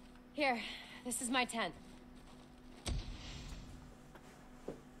 Here, this is my tent.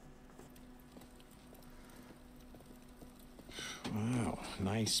 Wow,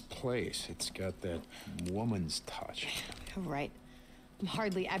 nice place. It's got that woman's touch. Right. I'm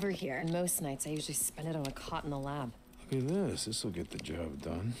hardly ever here, and most nights I usually spend it on a cot in the lab. Look at this. This'll get the job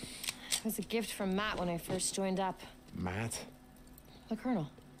done. It was a gift from Matt when I first joined up. Matt? The Colonel.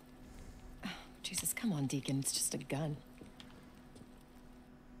 Oh, Jesus, come on, Deacon. It's just a gun.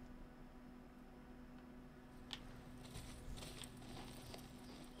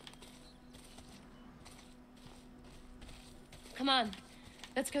 Come on.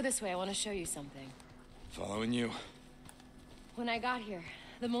 Let's go this way. I want to show you something. Following you. When I got here,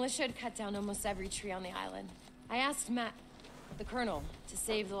 the militia had cut down almost every tree on the island. I asked Matt, the Colonel, to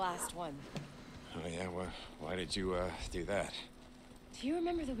save the last one. Oh, yeah? Why did you, do that? Do you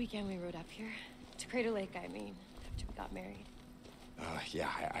remember the weekend we rode up here? To Crater Lake, I mean, after we got married. Yeah,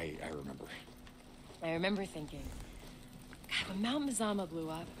 I remember. I remember thinking, God, when Mount Mazama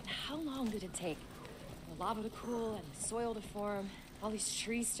blew up, how long did it take? The lava to cool and the soil to form, all these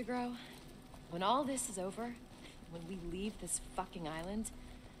trees to grow. When all this is over, when we leave this fucking island,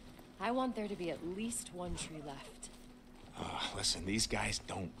 I want there to be at least one tree left. Listen, these guys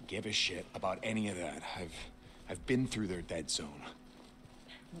don't give a shit about any of that. I've been through their dead zone.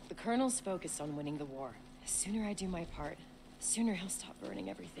 Look, the Colonel's focused on winning the war. The sooner I do my part, the sooner he'll stop burning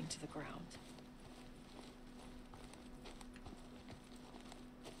everything to the ground.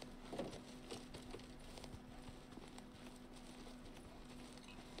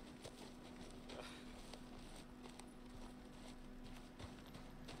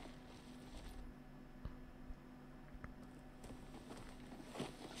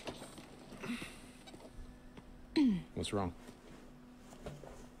 What's wrong?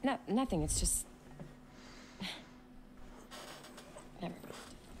 No, nothing. It's just... Never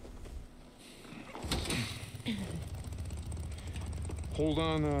mind. Hold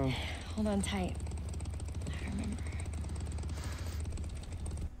on, Hold on tight. I remember.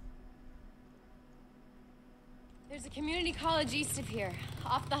 There's a community college east of here,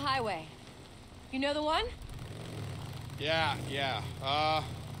 off the highway. You know the one? Yeah.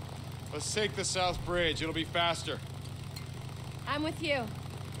 Let's take the South Bridge. It'll be faster. I'm with you.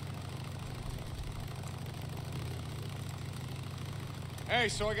 Hey,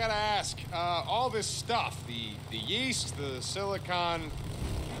 so I gotta ask, all this stuff, the yeast, the silicon...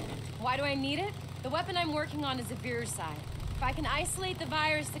 Why do I need it? The weapon I'm working on is a viricide. If I can isolate the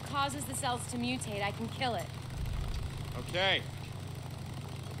virus that causes the cells to mutate, I can kill it. Okay.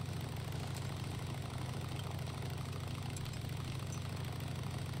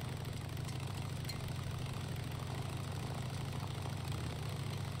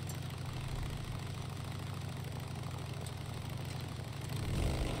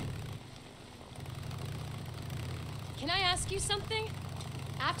 Can I ask you something?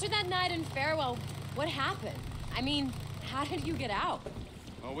 After that night in Farewell, what happened? I mean, how did you get out?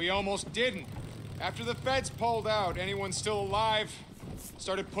 Well, we almost didn't. After the feds pulled out, anyone still alive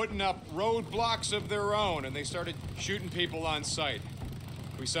started putting up roadblocks of their own, and they started shooting people on sight.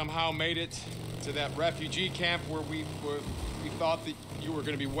 We somehow made it to that refugee camp where we thought that you were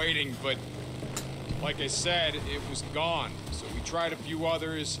going to be waiting, but like I said, it was gone. So we tried a few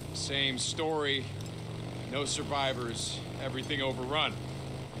others, same story. No survivors, everything overrun.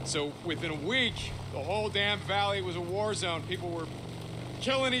 So within a week, the whole damn valley was a war zone. People were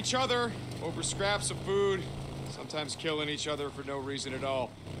killing each other over scraps of food, sometimes killing each other for no reason at all.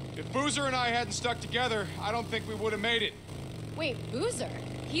 If Boozer and I hadn't stuck together, I don't think we would have made it. Wait, Boozer?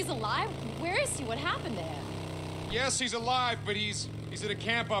 He's alive? Where is he? What happened to him? Yes, he's alive, but he's at a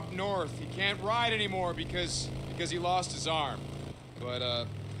camp up north. He can't ride anymore because he lost his arm. But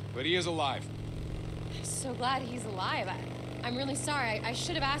he is alive. I'm so glad he's alive. I'm really sorry. I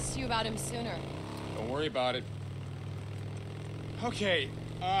should have asked you about him sooner. Don't worry about it. Okay,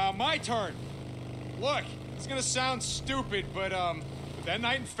 my turn. Look, it's gonna sound stupid, but that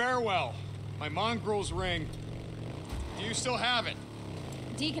night in Farewell, my mongrel's ring, do you still have it?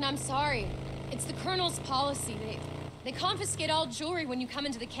 Deacon, I'm sorry. It's the Colonel's policy. They confiscate all jewelry when you come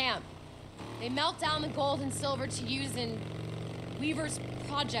into the camp. They melt down the gold and silver to use in Weaver's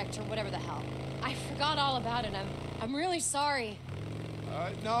project or whatever the hell. I forgot all about it. I'm really sorry.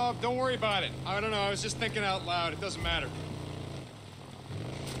 No, don't worry about it. I don't know, I was just thinking out loud. It doesn't matter.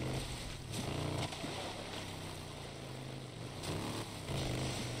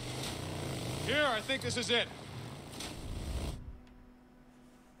 Here, I think this is it.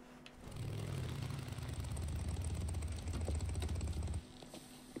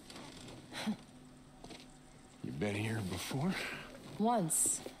 You been here before?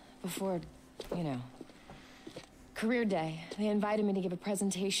 Once, before, you know, career day, they invited me to give a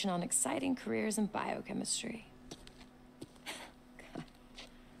presentation on exciting careers in biochemistry.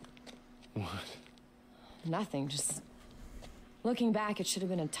 What? Nothing, just looking back, it should have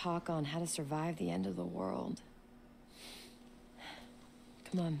been a talk on how to survive the end of the world.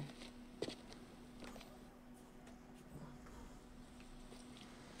 Come on.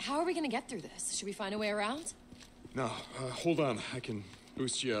 How are we gonna get through this? Should we find a way around? No, hold on. I can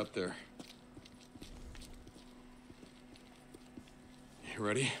boost you up there. You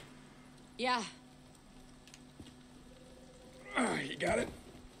ready? Yeah. You got it?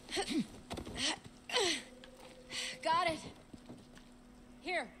 Got it.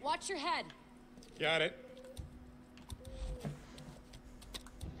 Here, watch your head. Got it.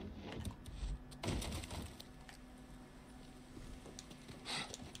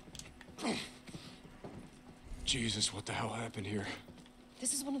 Jesus, what the hell happened here?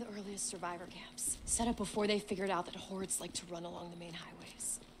 This is one of the earliest survivor camps, set up before they figured out that hordes like to run along the main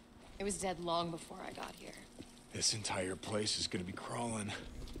highways. It was dead long before I got here. This entire place is gonna be crawling.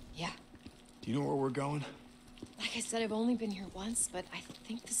 Yeah. Do you know where we're going? Like I said, I've only been here once, but I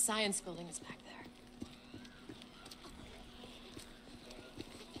think the science building is back there.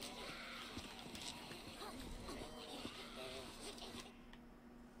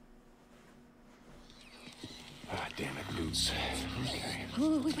 Ah, damn it, boots. Okay.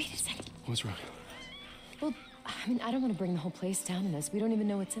 Wait a second. What's wrong? Well, I mean, I don't want to bring the whole place down in this. We don't even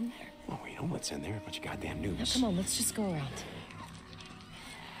know what's in there. Oh, we know what's in there. A bunch of goddamn news. Now, come on, let's just go around.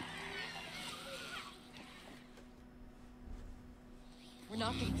 We're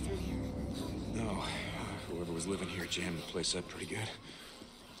not getting through here. No. Whoever was living here jammed the place up pretty good.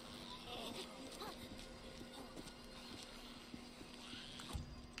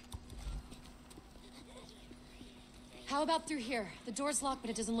 How about through here? The door's locked, but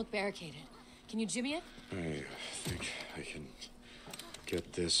it doesn't look barricaded. Can you jimmy it? I think I can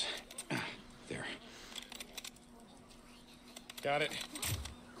get this. There. Got it.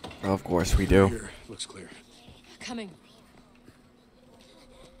 Of course we do. Here, looks clear. Coming.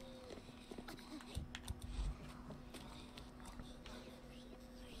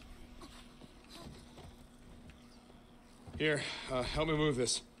 Here, help me move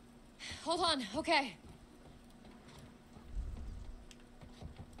this. Hold on, okay.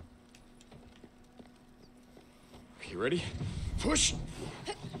 You ready? Push! Are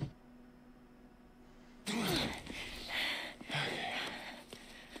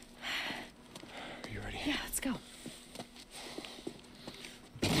you ready? Yeah, let's go.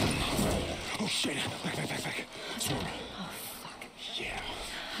 Oh, shit. Back. Oh, fuck. Yeah.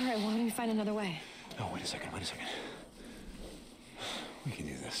 All right, well, why don't we find another way? No, wait a second. We can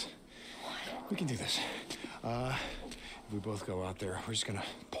do this. What? We can do this. If we both go out there, we're just gonna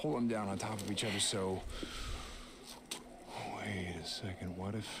pull them down on top of each other, so... Wait a second,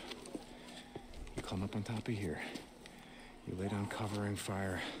 what if you climb up on top of here? You lay down covering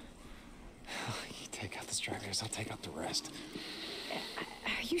fire. You take out the stragglers, I'll take out the rest.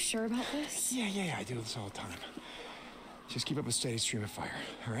 Are you sure about this? Yeah, I do this all the time. Just keep up a steady stream of fire,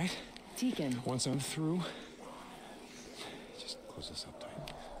 all right? Deacon. Once I'm through, just close this up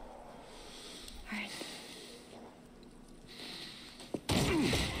tight. All right.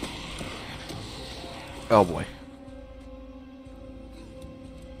 Oh boy.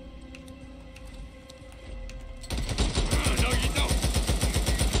 No, you don't.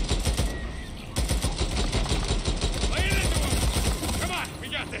 Lay it into him. Come on, we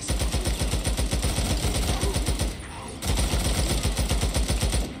got this.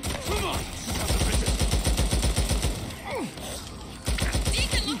 Come on, son of a bitches.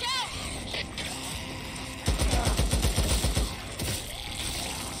 Deacon, look out!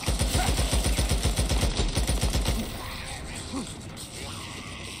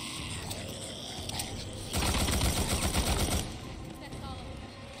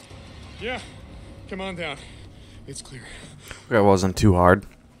 Yeah, come on down. It's clear. That wasn't too hard.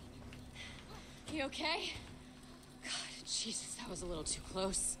 You okay? God, Jesus, that was a little too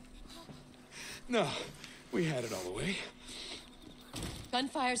close. No, we had it all the way.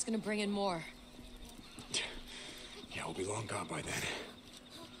 Gunfire's gonna bring in more. Yeah, we'll be long gone by then.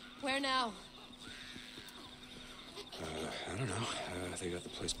 Where now? I don't know. They got the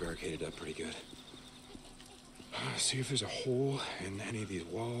place barricaded up pretty good. See if there's a hole in any of these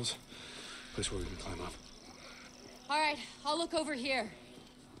walls. Place where we can climb up. All right, I'll look over here.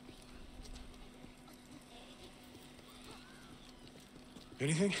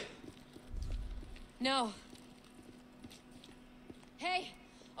 Anything? No. Hey,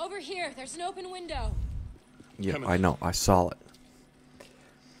 over here, there's an open window. Yeah, I know. I saw it.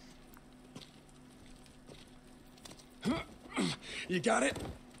 You got it?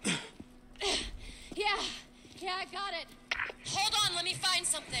 Yeah, I got it. Hold on, let me find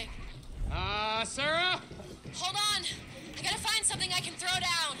something. Sarah? Hold on. I gotta find something I can throw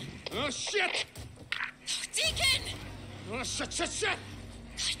down. Oh, shit! Deacon! Oh, shit! God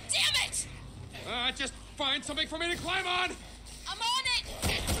damn it! Just find something for me to climb on! I'm on it!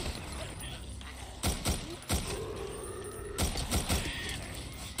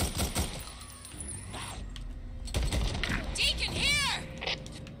 Deacon, here!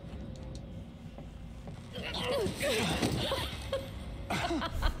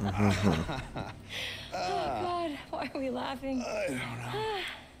 Oh, God. Why are we laughing? I don't know.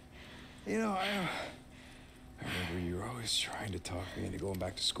 You know, I remember you were always trying to talk me into going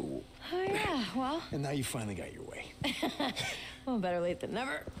back to school. Oh, yeah. Well. And now you finally got your way. Well, better late than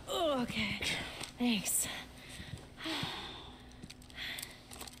never. Oh, okay. Thanks.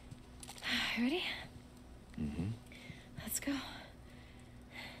 Ready? Mm-hmm. Let's go. All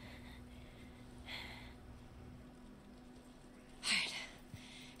right.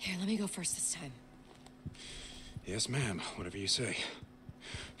 Here, let me go first this time. Yes, ma'am. Whatever you say.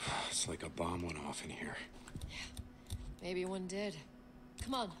 It's like a bomb went off in here. Maybe one did.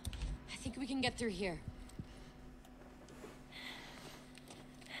 Come on. I think we can get through here.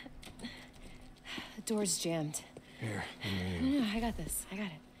 The door's jammed. Here. No, I got this. I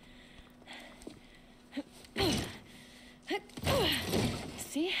got it.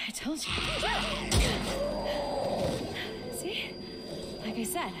 See? I told you. See? Like I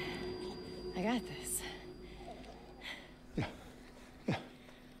said, I got this. Yeah.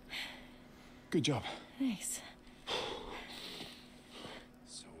 Good job. Thanks.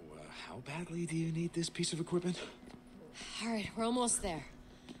 So, how badly do you need this piece of equipment? All right, we're almost there.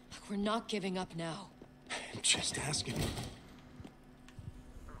 Look, we're not giving up now. I'm just asking.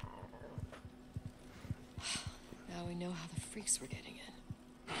 Now we know how the freaks were getting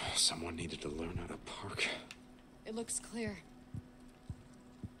in. Someone needed to learn how to park. It looks clear.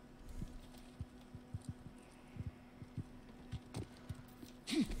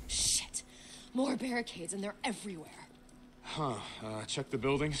 Shit! More barricades, and they're everywhere. Huh. Check the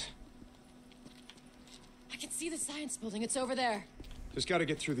buildings. I can see the science building. It's over there. Just gotta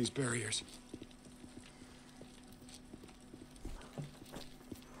get through these barriers.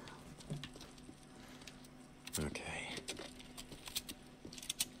 Okay.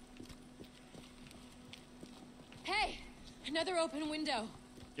 Hey! Another open window.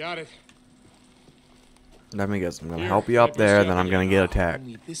 Got it. Let me guess. I'm gonna Here, help you up help there, yourself then I'm again. gonna get attacked.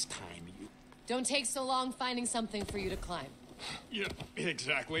 Only this time you... Don't take so long finding something for you to climb. Yeah,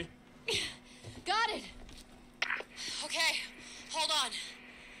 exactly. Got it! Okay, hold on.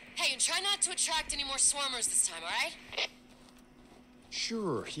 Hey, and try not to attract any more swarmers this time, alright?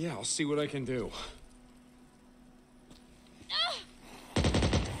 Sure, yeah, I'll see what I can do.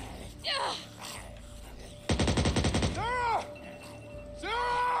 Sarah!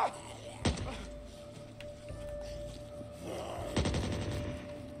 Sarah!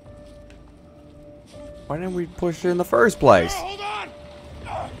 Why didn't we push it in the first place? Hold on!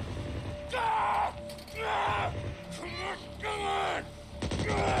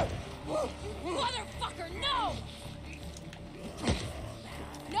 Motherfucker, no!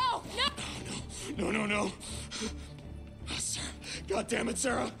 No, no! No. Sarah. God damn it,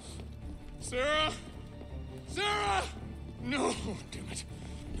 Sarah! Sarah! Sarah! No! Damn it.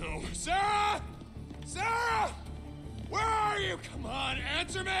 No. Sarah! Sarah! Where are you? Come on,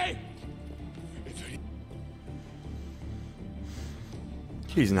 answer me!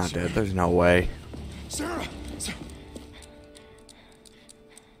 She's not dead. There's no way. Sarah!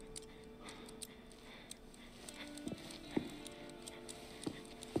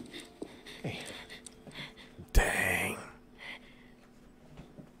 Hey. Dang.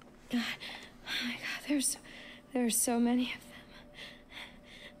 God. Oh my God, there's so many of them.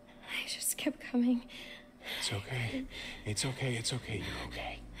 I just kept coming. It's okay. It's okay. It's okay. You're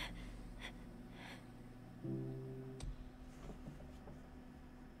okay.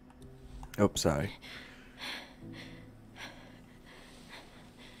 Oh, sorry.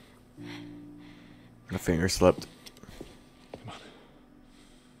 My finger slipped. I'm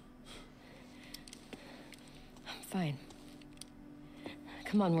fine.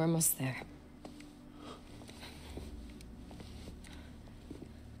 Come on, we're almost there.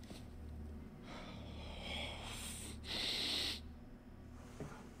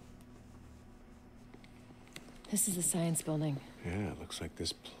 This is the science building. Yeah, it looks like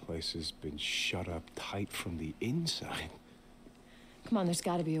this place has been shut up tight from the inside. Come on, there's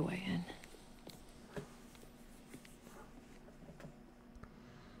gotta be a way in.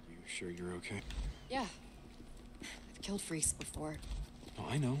 You sure you're okay? Yeah. I've killed freaks before. Oh,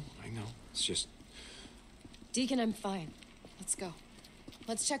 I know. It's just... Deacon, I'm fine. Let's go.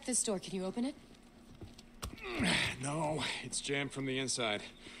 Let's check this door. Can you open it? No, it's jammed from the inside.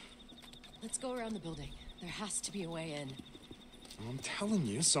 Let's go around the building. There has to be a way in. I'm telling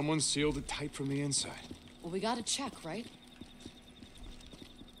you, someone sealed it tight from the inside. Well, we gotta check, right?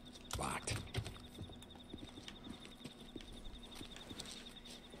 Locked.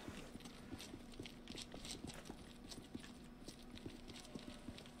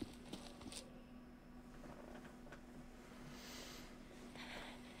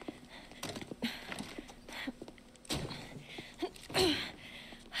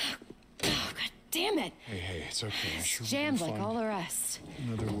 Damn it! Hey, it's okay. I sure Jammed will like find all the rest.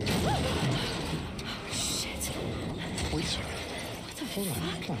 another way. Oh, shit. Wait a second. Hold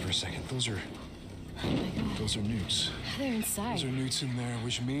on for a second. Those are newts. They're inside. Those are newts in there,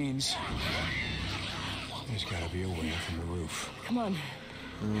 which means there's gotta be a way in from the roof. Come on.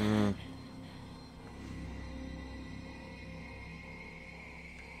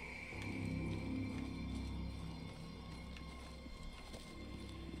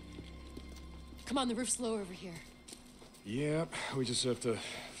 Come on, the roof's low over here. Yep, we just have to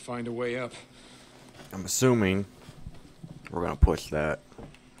find a way up. I'm assuming we're gonna push that,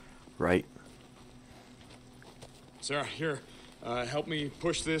 right? Sarah, here, help me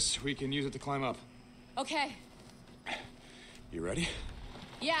push this. We can use it to climb up. Okay. You ready?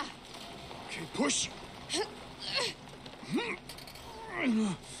 Yeah. Okay, push.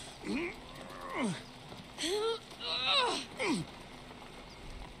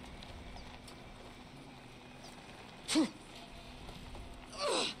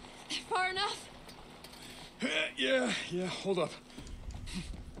 Far enough? Yeah, hold up.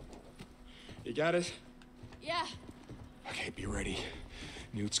 You got it? Yeah. Okay, be ready.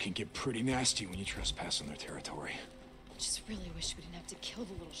 Newts can get pretty nasty when you trespass on their territory. Just really wish we didn't have to kill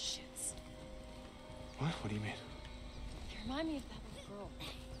the little shits. What? What do you mean? You remind me of that little girl.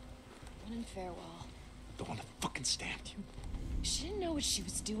 One in Farewell. The one that fucking stabbed you? She didn't know what she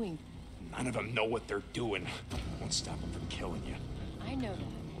was doing. None of them know what they're doing. Won't stop them from killing you. I know that.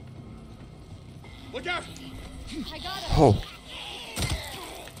 Look out! I got it. Oh.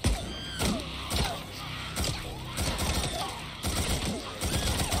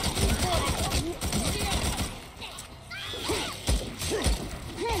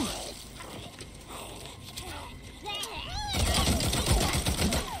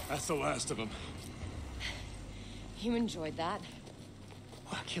 That's the last of them. You enjoyed that?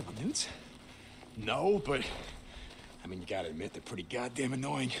 What, killing newts? No, but... I mean, you gotta admit, they're pretty goddamn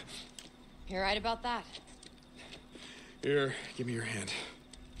annoying. You're right about that. Here, give me your hand.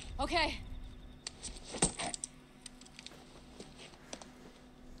 Okay.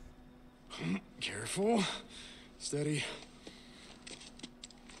 Careful. Steady.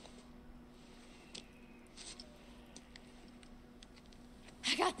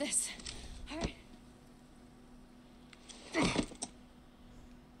 I got this. All right.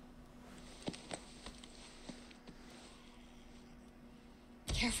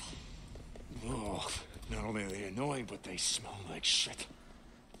 smell like shit.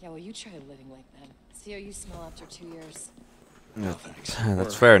 Yeah, well, you try living like that. See how you smell after 2 years. Yeah, thanks.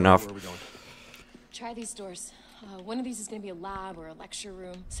 that's fair enough. Where are we going? Try these doors. One of these is gonna be a lab or a lecture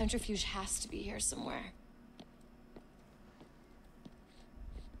room. Centrifuge has to be here somewhere.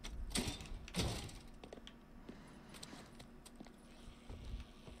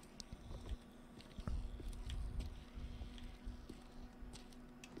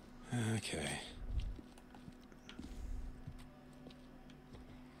 Okay.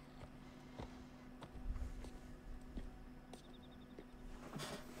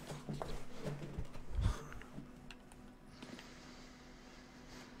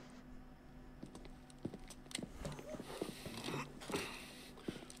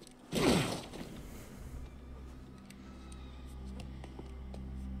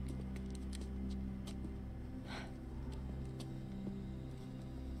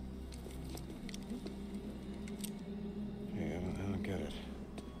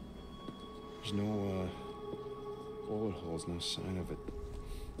 There's no, bullet holes, no sign of it.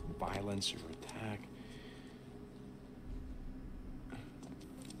 Violence or attack.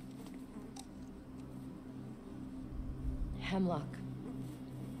 Hemlock.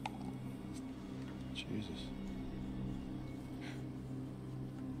 Jesus.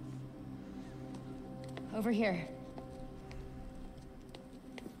 Over here.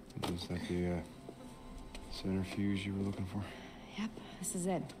 Is that the, centrifuge you were looking for? Yep, this is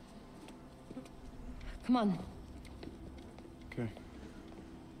it. Come on. Okay.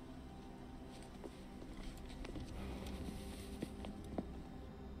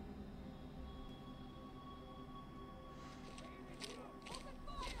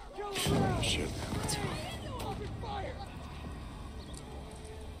 Oh, shit.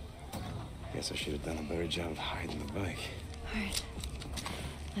 Guess I should have done a better job of hiding the bike. All right.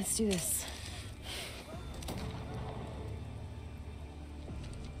 Let's do this.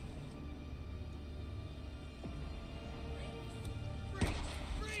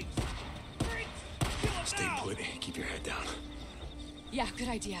 Stay put. Keep your head down. Yeah, good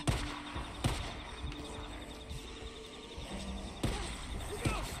idea.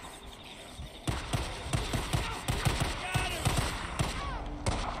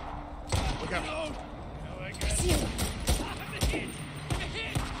 Look out. I see him.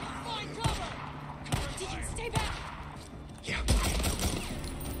 Deacon, stay back. Yeah.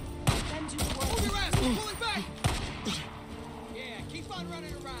 Then do the work. Move your ass! We're pulling back! Yeah, keep on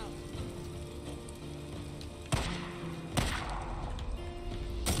running around.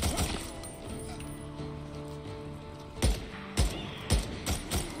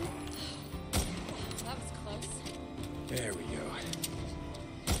 That was close. There we go.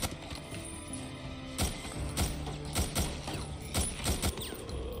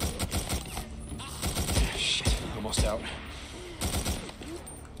 Shit, almost out.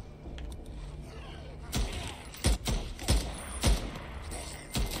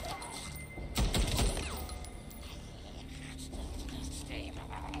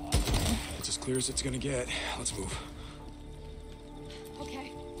 It's as clear as it's gonna get. Let's move.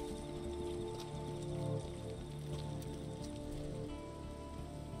 Okay.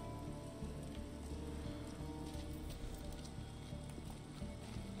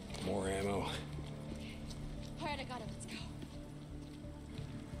 More ammo. All right, I got it. Let's go.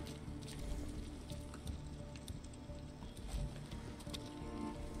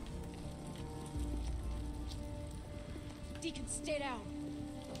 Deacon, stay down.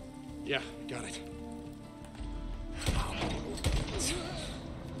 Yeah, got it.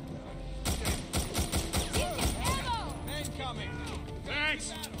 Incoming.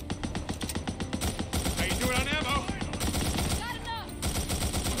 Thanks. How you doing on ammo? Not enough.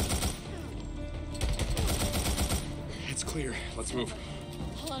 It's clear. Let's move.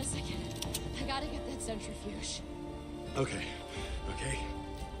 Hold on a second. I gotta get that centrifuge. Okay. Okay.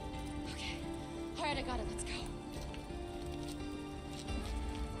 Okay. All right, I got it. Let's go.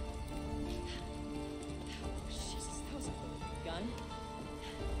 Jesus, that was a gun.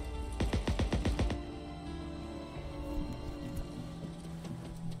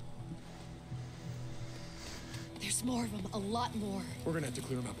 There's more of them. A lot more. We're gonna have to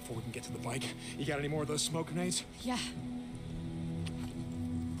clear them out before we can get to the bike. You got any more of those smoke grenades? Yeah.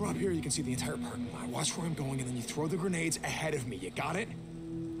 From up here, you can see the entire parking lot. Watch where I'm going, and then you throw the grenades ahead of me. You got it?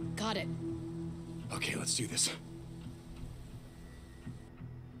 Got it. Okay, let's do this.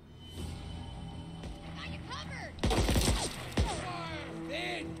 Got you covered.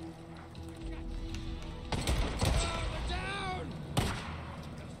 In. Down.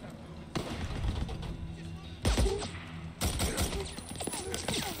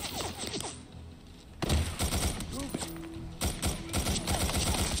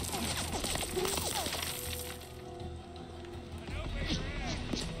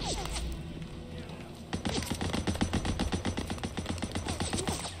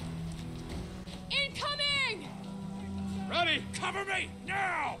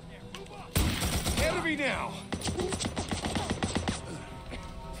 Now! Ahead of me now!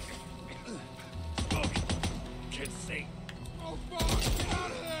 Deacon St. Oh, fuck! Get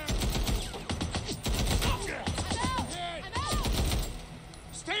out of there! I'm out!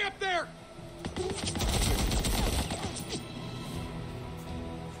 Stay up there!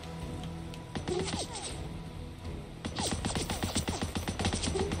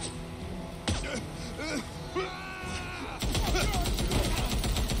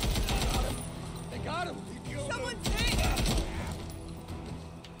 They got him! Someone take him!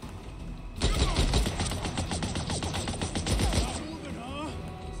 Not moving, huh?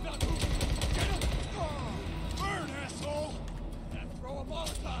 He's not moving. Get him! Burn, asshole! Now throw a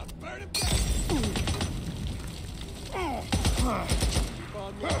Molotov! Burn him down! Keep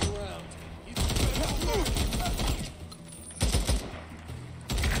on moving around.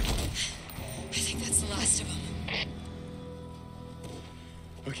 I think that's the last of them.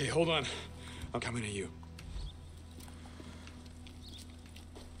 Okay, hold on. I'm coming at you.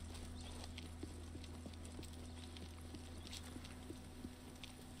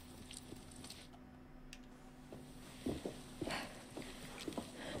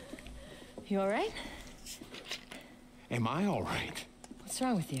 You all right? Am I all right? What's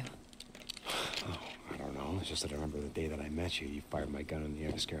wrong with you? Oh, I don't know. It's just that I remember the day that I met you. You fired my gun in the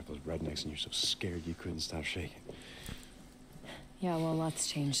air to scare off those rednecks, and you're so scared you couldn't stop shaking. Yeah, well, lots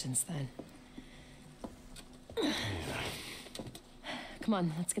changed since then. Yeah. Come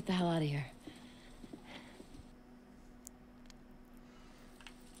on, let's get the hell out of here.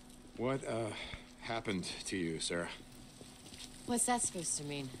 What, happened to you, Sarah? What's that supposed to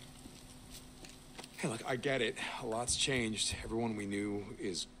mean? Hey, look, I get it. A lot's changed. Everyone we knew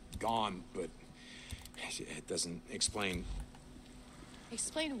is gone, but it doesn't explain.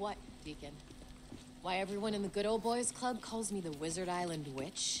 Explain what, Deacon? Why everyone in the Good Old Boys Club calls me the Wizard Island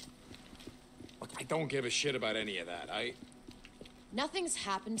Witch? Look, I don't give a shit about any of that. Nothing's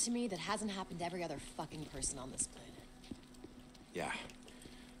happened to me that hasn't happened to every other fucking person on this planet. Yeah.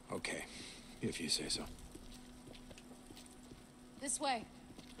 Okay. If you say so. This way.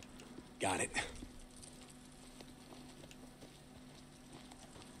 Got it.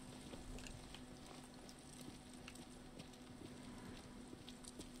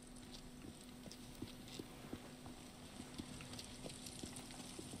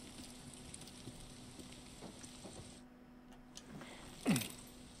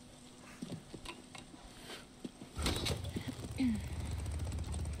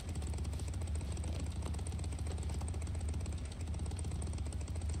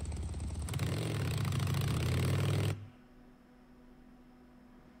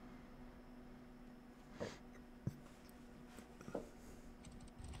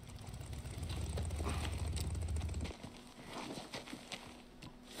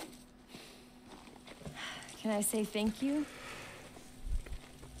 Can I say thank you?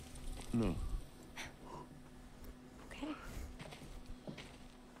 No. Okay.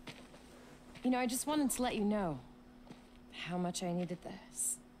 You know, I just wanted to let you know how much I needed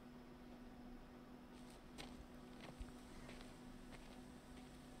this.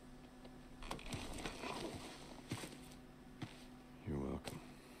 You're welcome.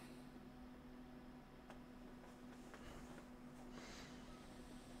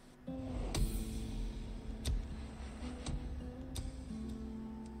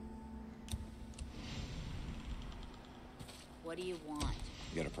 What do you want?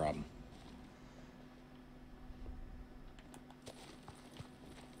 You got a problem?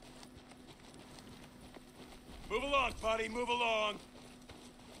 Move along, buddy, move along.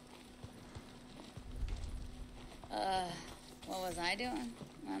 What was I doing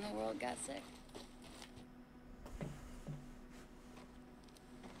when the world got sick?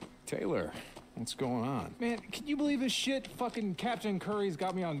 Taylor, what's going on? Man, can you believe this shit? Fucking Captain Curry's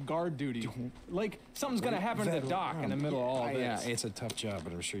got me on guard duty. Like, something's gonna happen to the dock in the middle of all this. Yeah, it's a tough job,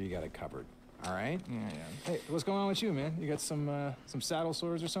 but I'm sure you got it covered. All right? Yeah. Hey, what's going on with you, man? You got some saddle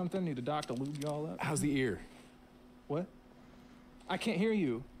sores or something? Need a doc to lube you all up? How's the ear? What? I can't hear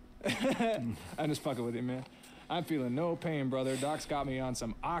you. I'm just fucking with you, man. I'm feeling no pain, brother. Doc's got me on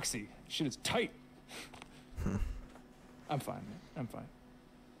some oxy. Shit is tight. I'm fine, man. I'm fine.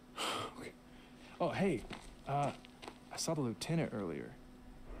 Okay. Oh, hey. I saw the lieutenant earlier.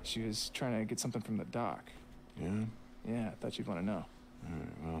 She was trying to get something from the dock. Yeah? Yeah, I thought you'd want to know. All right,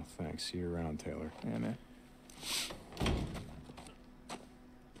 well, thanks. See you around, Taylor. Yeah, man.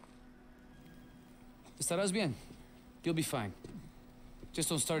 Estarás bien. You'll be fine. Just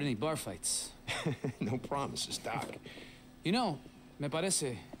don't start any bar fights. No promises, Doc. You know, me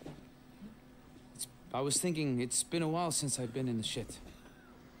parece. I was thinking it's been a while since I've been in the shit.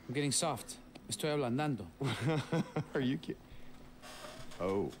 I'm getting soft. Estoy ablandando. Are you kidding?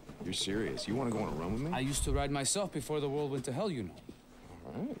 Oh, you're serious? You want to go on a run with me? I used to ride myself before the world went to hell, you know.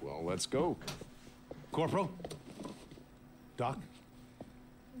 All right, well, let's go. Corporal? Doc?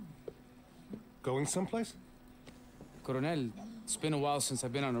 Going someplace? Coronel, it's been a while since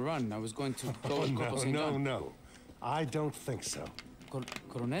I've been on a run. I was going to go with Corporal St. No, John. no. I don't think so.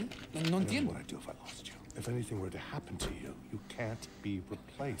 Coronel? No I don't know entiendo. what I'd do if I lost you. If anything were to happen to you, you can't be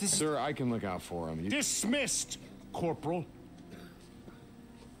replaced. Sir, I can look out for him. Dismissed, Corporal.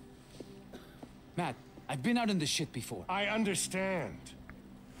 Matt, I've been out in this shit before. I understand.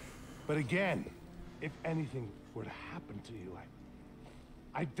 But again, if anything were to happen to you,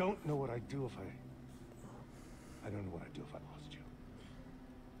 I don't know what I'd do if I don't know what I'd do if I lost you.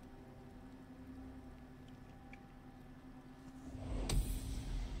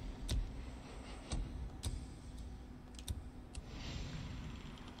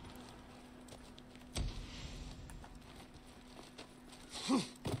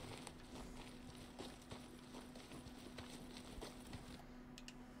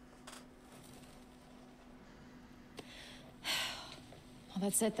 Well,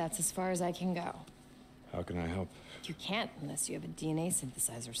 that's it. That's as far as I can go. How can I help? You can't unless you have a DNA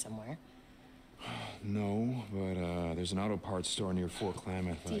synthesizer somewhere. No, but there's an auto parts store near Fort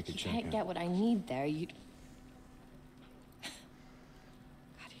Klamath that I Deke, could you check can't out. get what I need there. God,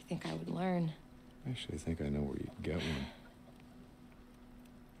 do you think I would learn? I actually think I know where you can get one.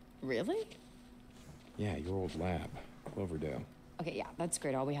 Really? Yeah, your old lab, Cloverdale. Okay, yeah, that's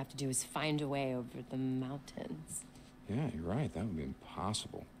great. All we have to do is find a way over the mountains. Yeah, you're right. That would be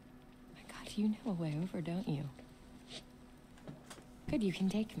impossible. My God, you know a way over, don't you? Good, you can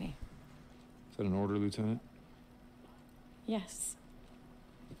take me. Is that an order, Lieutenant? Yes.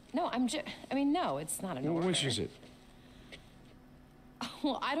 No, I mean, no, it's not an order. Which is it?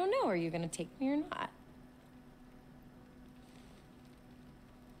 Well, I don't know. Are you gonna take me or not?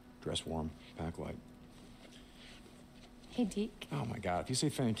 Dress warm, pack light. Hey, Deke. Oh my God, if you say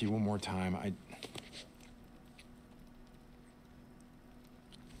thank you one more time,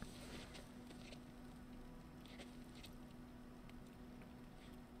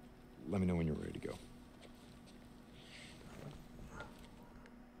 Let me know when you're ready to go.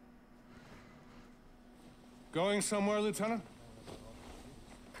 Going somewhere, Lieutenant?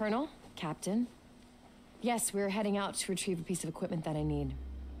 Colonel? Captain? Yes, we're heading out to retrieve a piece of equipment that I need.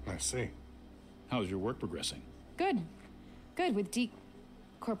 I see. How's your work progressing? Good. Good. With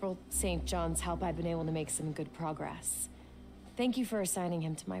Corporal St. John's help, I've been able to make some good progress. Thank you for assigning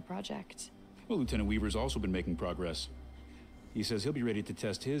him to my project. Well, Lieutenant Weaver's also been making progress. He says he'll be ready to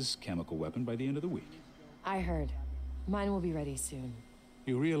test his chemical weapon by the end of the week. I heard. Mine will be ready soon.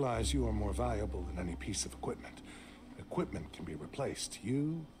 You realize you are more valuable than any piece of equipment. Equipment can be replaced.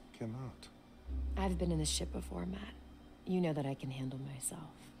 You cannot. I've been in this ship before, Matt. You know that I can handle myself.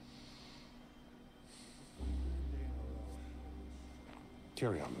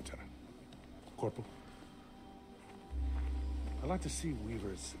 Carry on, Lieutenant. Corporal. I'd like to see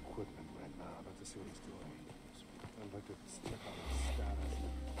Weaver's equipment right now. I'd like to see what he's doing. I'd like to check out his status.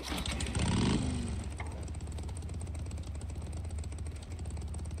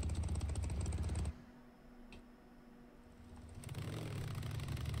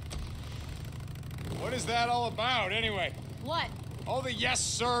 What is that all about, anyway? What? All the yes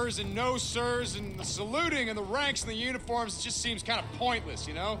sirs and no sirs and the saluting and the ranks and the uniforms just seems kind of pointless,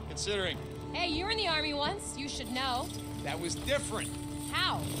 you know, considering. Hey, you were in the army once. You should know. That was different.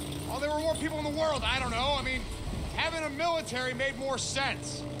 How? Well, there were more people in the world. I don't know. I mean, having a military made more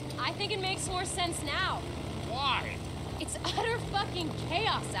sense. I think it makes more sense now. Why? It's utter fucking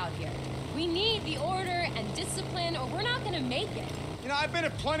chaos out here. We need the order and discipline or we're not gonna make it. You know, I've been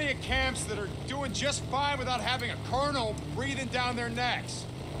at plenty of camps that are doing just fine without having a colonel breathing down their necks.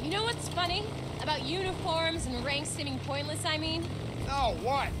 You know what's funny? About uniforms and ranks seeming pointless, I mean? No,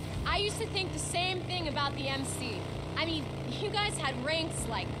 what? I used to think the same thing about the MC. I mean, you guys had ranks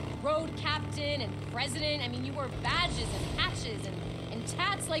like road captain and president. I mean, you wore badges and patches and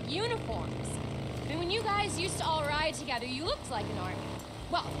tats like uniforms. I mean, when you guys used to all ride together, you looked like an army.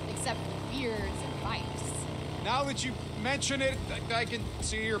 Well, except for beards and pipes. Now that you mention it, I can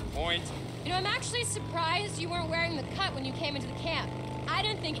see your point. You know, I'm actually surprised you weren't wearing the cut when you came into the camp. I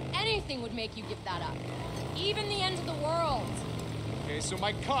didn't think anything would make you give that up. Even the end of the world. Okay, so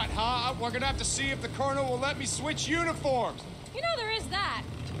my cut, huh? We're gonna have to see if the colonel will let me switch uniforms. You know there is that.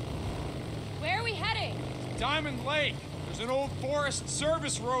 Where are we heading? Diamond Lake. There's an old Forest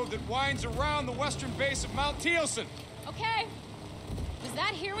Service road that winds around the western base of Mount Thielsen. Okay. Was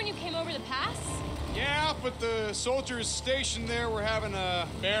that here when you came over the pass? Yeah, but the soldiers stationed there were having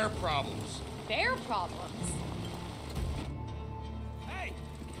bear problems. Bear problems? Hey!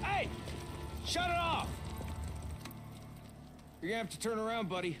 Hey! Shut it off! You're gonna have to turn around,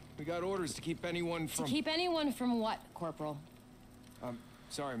 buddy. We got orders to keep anyone from... To keep anyone from what, Corporal?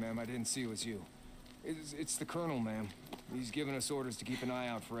 Sorry, ma'am. I didn't see it was you. It's the Colonel, ma'am. He's given us orders to keep an eye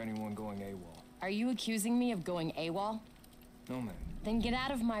out for anyone going AWOL. Are you accusing me of going AWOL? No, ma'am. Then get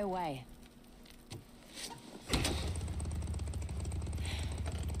out of my way.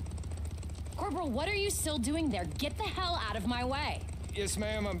 Corporal, what are you still doing there? Get the hell out of my way. Yes,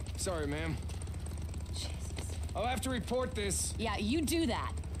 ma'am. I'm sorry, ma'am. Jesus. I'll have to report this. Yeah, you do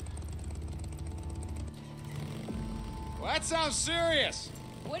that. Well, that sounds serious.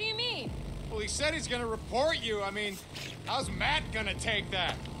 What do you mean? Well, he said he's gonna report you. I mean, how's Matt gonna take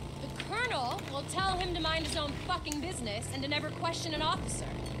that? The Colonel will tell him to mind his own fucking business and to never question an officer.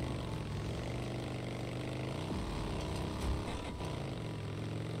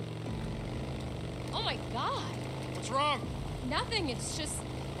 Oh my God. What's wrong? Nothing, it's just...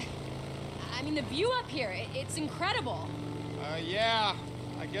 I mean, the view up here, it's incredible. Yeah.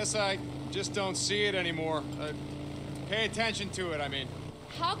 I guess I just don't see it anymore. Pay attention to it, I mean.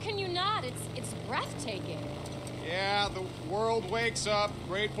 How can you not? It's breathtaking. Yeah, the world wakes up,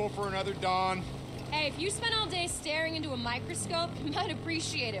 grateful for another dawn. Hey, if you spent all day staring into a microscope, you might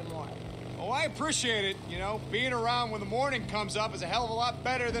appreciate it more. Oh, I appreciate it. You know, being around when the morning comes up is a hell of a lot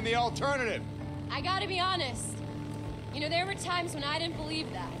better than the alternative. I gotta be honest. You know, there were times when I didn't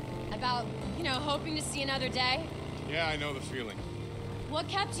believe that. About, you know, hoping to see another day. Yeah, I know the feeling. What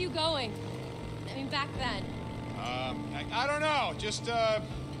kept you going? I mean, back then. I don't know. Just,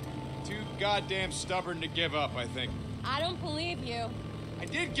 too goddamn stubborn to give up, I think. I don't believe you. I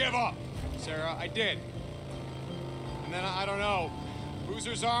did give up, Sarah. I did. And then, I don't know.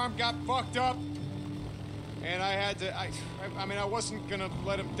 Boozer's arm got fucked up. And I had to, I mean, I wasn't gonna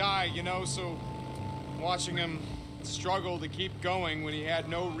let him die, you know, so watching him struggle to keep going when he had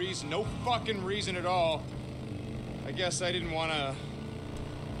no reason, no fucking reason at all, I guess I didn't want to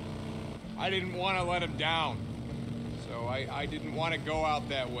let him down. So I didn't want to go out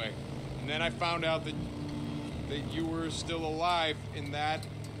that way. And then I found out that you were still alive, and that's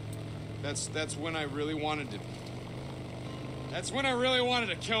when I really wanted to. That's when I really wanted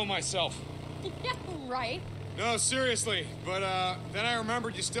to kill myself. Yeah, right. No, seriously. But then I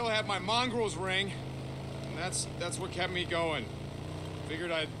remembered you still have my mongrel's ring, and that's what kept me going.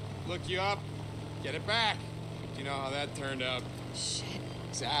 Figured I'd look you up, get it back. But you know how that turned out. Shit.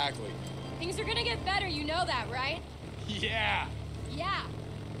 Exactly. Things are gonna get better, you know that, right? Yeah. Yeah.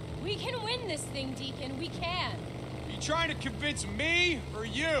 We can win this thing, Deacon. We can. Are you trying to convince me or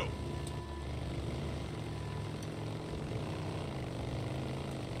you?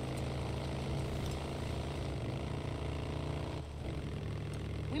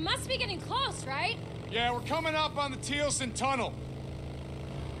 We must be getting close, right? Yeah, we're coming up on the Tealson Tunnel.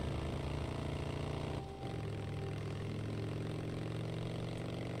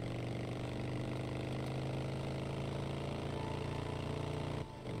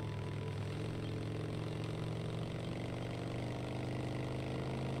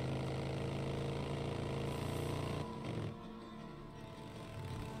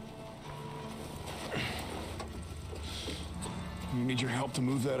 You need your help to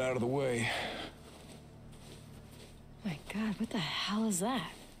move that out of the way. My God, what the hell is that?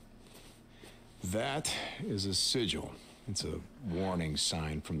 That is a sigil. It's a warning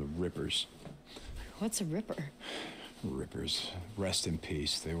sign from the Rippers. What's a Ripper? Rippers. Rest in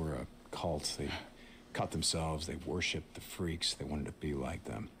peace. They were a cult. They cut themselves. They worshipped the freaks. They wanted to be like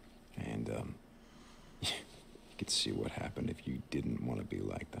them. And, you could see what happened if you didn't want to be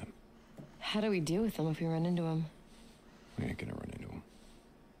like them. How do we deal with them if we run into them? We ain't gonna run into them.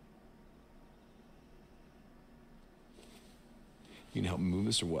 You can help me move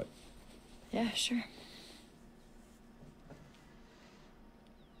this or what? Yeah, sure.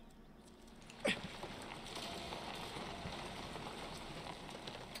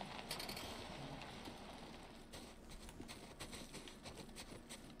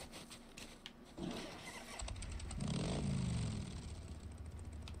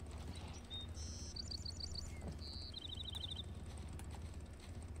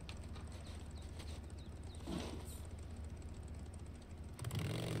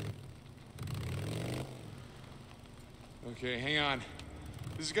 Okay, hang on.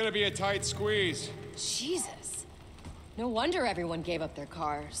 This is gonna be a tight squeeze. Jesus. No wonder everyone gave up their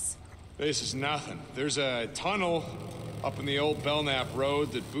cars. This is nothing. There's a tunnel up in the old Belknap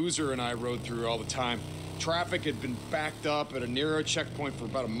Road that Boozer and I rode through all the time. Traffic had been backed up at a narrow checkpoint for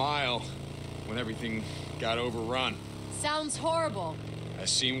about a mile when everything got overrun. Sounds horrible. I've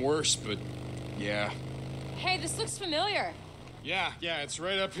seen worse, but yeah. Hey, this looks familiar. Yeah, it's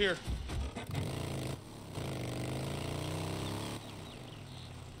right up here.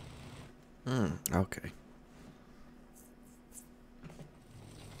 Okay.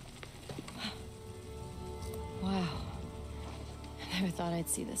 Wow. I never thought I'd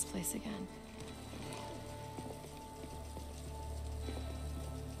see this place again.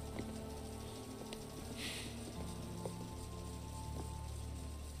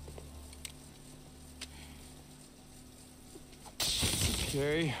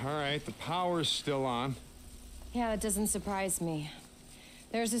 Okay, all right, the power's still on. Yeah, it doesn't surprise me.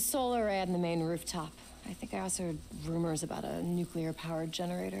 There's a solar array on the main rooftop. I think I also heard rumors about a nuclear-powered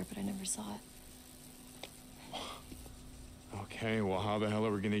generator, but I never saw it. Okay, well, how the hell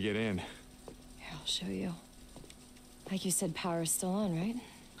are we gonna get in? Here, I'll show you. Like you said, power's still on, right?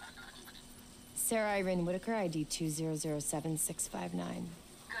 Sarah Irene Whitaker, ID 2007659.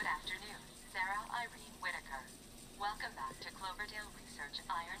 Good afternoon, Sarah Irene Whitaker. Welcome back to Cloverdale Research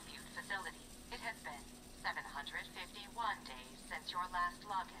Iron Butte facility. It has been 751 days since your last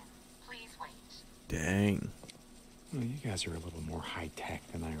login. Please wait. Dang. Well, you guys are a little more high-tech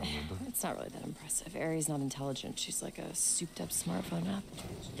than I remember. It's not really that impressive. Ari's not intelligent. She's like a souped-up smartphone app.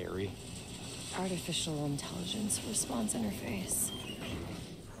 Ari? Artificial intelligence response interface.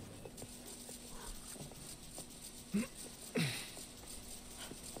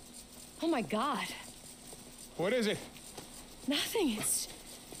 Oh my god. What is it? Nothing. It's...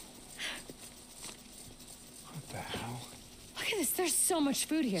 What the hell? Look at this. There's so much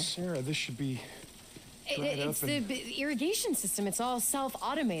food here. Sarah, this should be... It's the irrigation system. It's all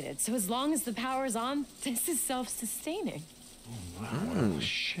self-automated. So as long as the power's on, this is self-sustaining. Oh, wow. Well,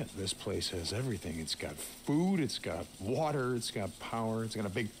 shit, this place has everything. It's got food, it's got water, it's got power, it's got a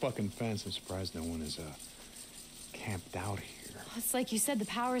big fucking fence. I'm surprised no one is camped out here. Well, it's like you said, the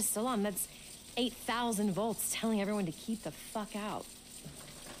power is still on. That's 8,000 volts telling everyone to keep the fuck out.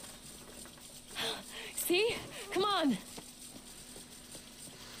 See? Come on.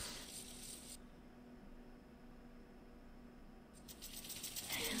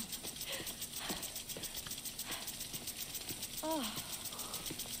 Oh.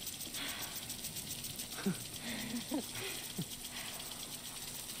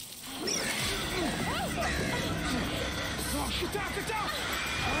 Oh, get down, get down!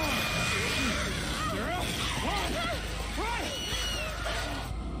 Sarah, run! Run!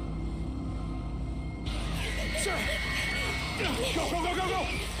 Sarah! Go, go, go, go, go!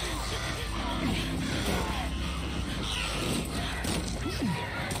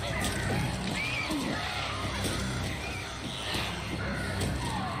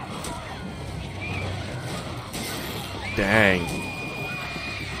 Dang.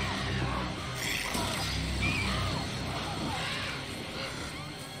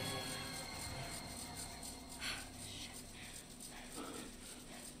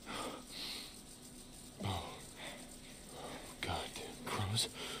 Oh. Goddamn crows.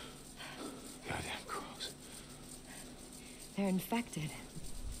 Goddamn crows. They're infected.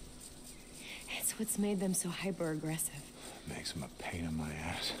 It's what's made them so hyper-aggressive. Makes them a pain in my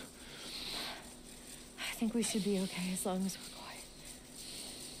ass. I think we should be okay as long as we're quiet.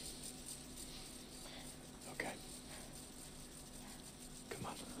 Okay. Come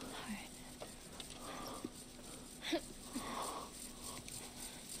on. All right.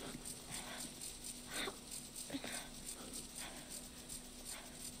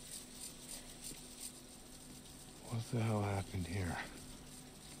 What the hell happened here?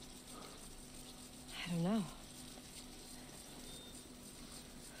 I don't know.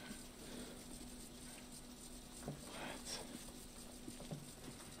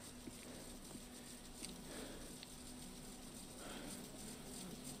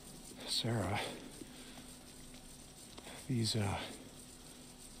 Sarah, these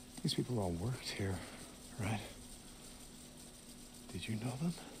people all worked here, right? Did you know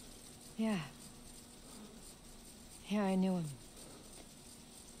them? Yeah. Yeah, I knew him.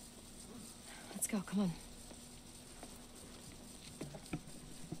 Let's go, come on.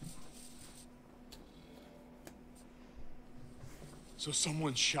 So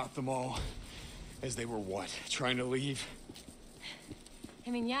someone shot them all as they were what? Trying to leave? I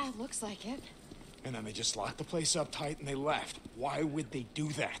mean, yeah, it looks like it. And then they just locked the place up tight and they left. Why would they do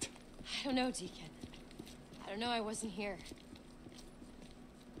that? I don't know, Deacon. I don't know, I wasn't here.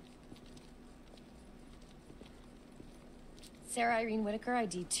 Sarah Irene Whitaker,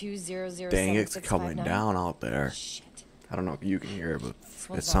 ID 2007659. Dang, it's coming down out there. Shit. I don't know if you can hear it, but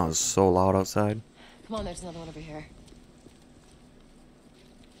one's it sounds so loud outside. Come on, there's another one over here.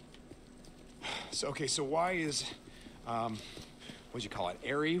 So why is, what'd you call it,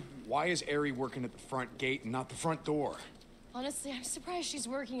 Ari? Why is Ari working at the front gate and not the front door? Honestly, I'm surprised she's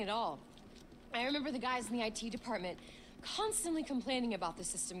working at all. I remember the guys in the IT department constantly complaining about the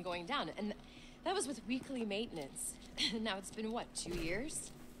system going down, and that was with weekly maintenance. Now it's been, what, 2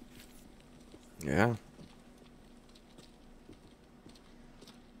 years? Yeah.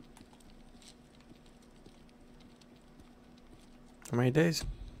 How many days?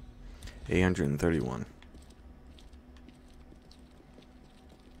 831.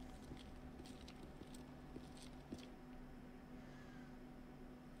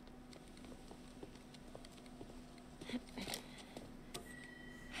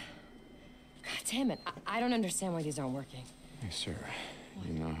 Damn it, I don't understand why these aren't working. Hey, Sarah,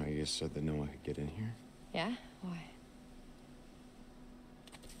 you know how you said that no one could get in here? Yeah? Why?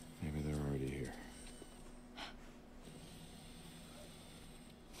 Maybe they're already here.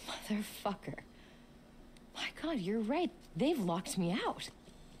 Motherfucker. My God, you're right. They've locked me out.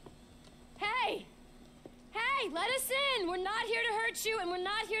 Hey! Hey, let us in! We're not here to hurt you, and we're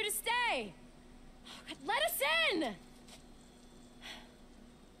not here to stay! Oh, God, let us in!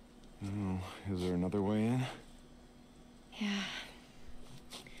 Oh, is there another way in? Yeah.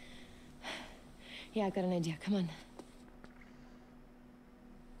 Yeah, I've got an idea. Come on.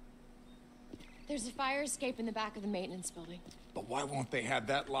 There's a fire escape in the back of the maintenance building. But why won't they have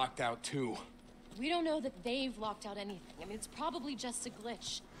that locked out too? We don't know that they've locked out anything. I mean, it's probably just a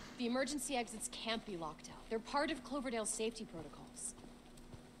glitch. The emergency exits can't be locked out. They're part of Cloverdale's safety protocols.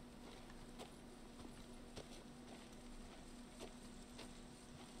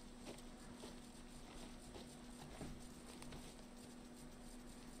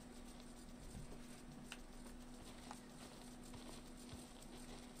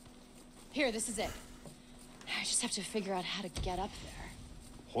 Here, this is it. I just have to figure out how to get up there.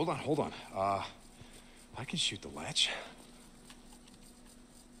 Hold on. I can shoot the latch.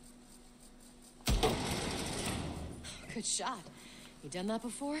 Good shot. You done that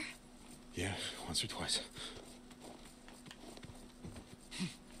before? Yeah, once or twice.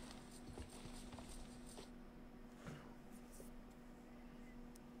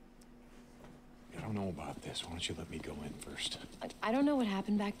 I don't know about this. Why don't you let me go in first? I don't know what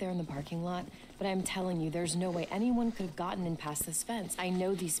happened back there in the parking lot, but I'm telling you, there's no way anyone could have gotten in past this fence. I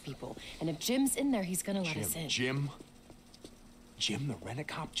know these people, and if Jim's in there, he's gonna let us in. Jim, the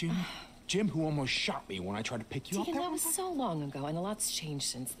rent-a-cop Jim? Jim who almost shot me when I tried to pick you up. Deacon, that was so long ago, and a lot's changed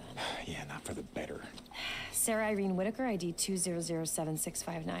since then. Yeah, not for the better. Sarah Irene Whitaker, ID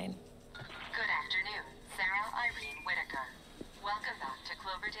 2007659. Good afternoon, Sarah Irene Whitaker. Welcome back to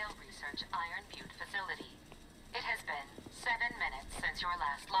Cloverdale Research Iron Butte facility. It has been 7 minutes since your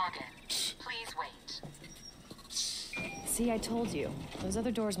last login. Please wait. See, I told you. Those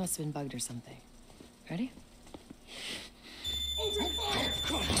other doors must have been bugged or something. Ready?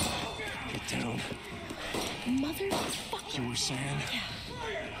 Get down. Motherfucker. You were saying?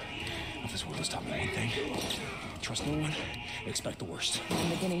 If this world has taught me one thing, trust no one, expect the worst. I'm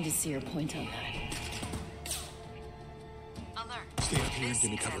beginning to see your point on that. Alert. Stay up here and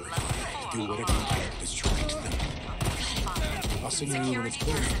give me cover. Do whatever you can. Distract them. I'll signal you when it's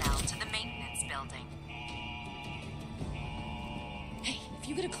clear. Personnel to the maintenance building. Hey, if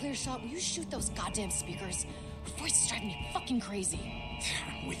you get a clear shot, will you shoot those goddamn speakers? Your voice is driving me fucking crazy.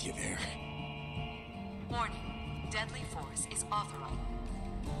 I'm with you there. Warning. Deadly force is authorized.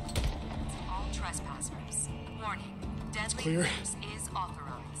 All trespassers. Warning. Deadly clear. force is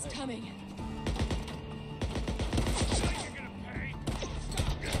authorized. Coming.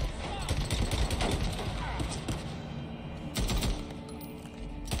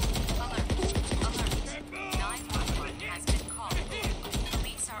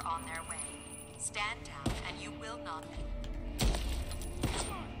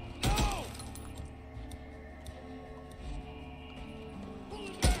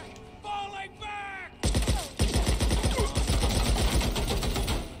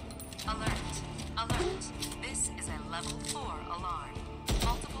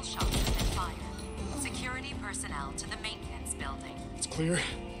 Clear?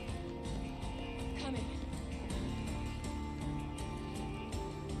 Coming.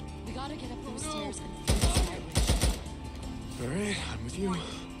 We gotta get up those stairs and through the side window. All right, I'm with you.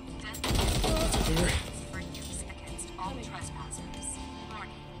 Clear. For use against all trespassers.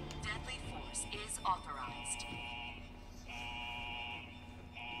 Warning. Deadly force is authorized.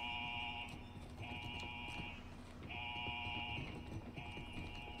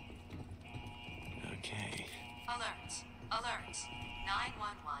 Okay. Alert. Alert.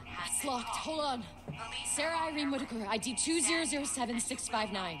 911 has It's been locked. called. Hold on. Police Sarah Irene Whitaker, ID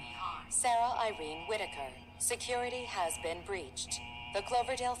 2007659. Sarah Irene Whitaker. Security has been breached. The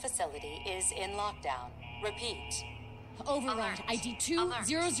Cloverdale facility is in lockdown. Repeat. Override. ID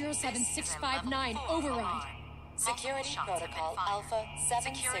 2007659. Override. Security protocol Alpha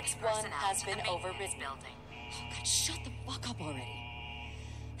 761 has been overridden. Oh God, shut the fuck up already.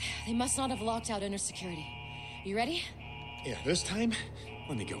 They must not have locked out inner security. You ready? Yeah, this time,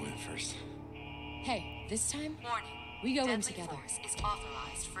 let me go in first. Hey, this time, Warning. we go in Deadly together. force is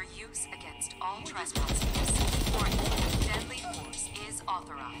authorized for use against all trespassers. Warning. Deadly force is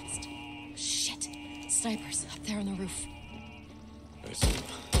authorized. Shit. Snipers up there on the roof. I see.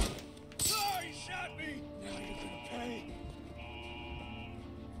 Oh, he shot me! Now you're gonna pay.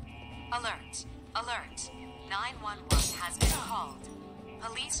 Alert. Alert. 911 has been called.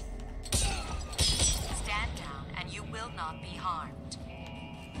 Police, stand down and you will not be harmed.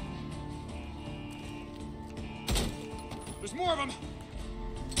 There's more of them!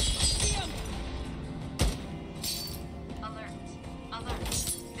 Alert. Alert.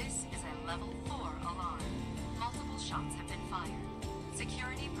 This is a level 4 alarm. Multiple shots have been fired.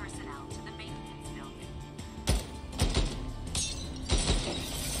 Security personnel to the maintenance building.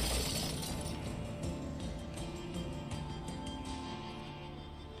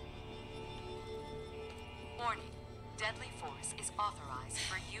 Warning. Deadly force is authorized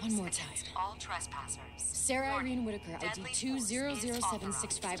for use One more against time. all trespassers. Sarah Irene Whitaker, ID Deadly force is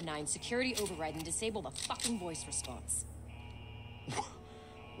 2007659. Security override and disable the fucking voice response.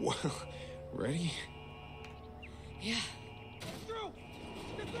 Well, ready? Yeah.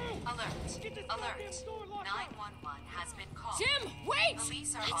 Alert. Alert. 911 has been called. Jim, wait!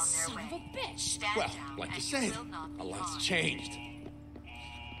 Police are That on son their of way. a bitch. Stand Well, down like you and said, will not a be lot's harmed. changed.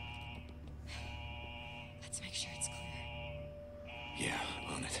 Let's make sure it's clear. Yeah,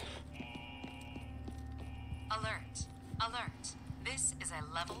 on it. Alert. Alert. This is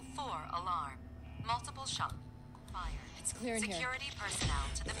a level 4 alarm. Multiple shot fired. It's clear in here. Security personnel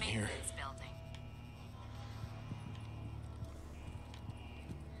to the Nothing here. maintenance building.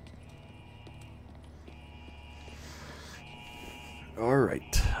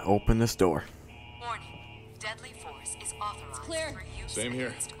 Alright, open this door. Warning. Deadly force is authorized clear. for use Same here.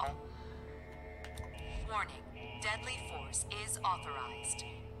 against all. Warning. Deadly force is authorized.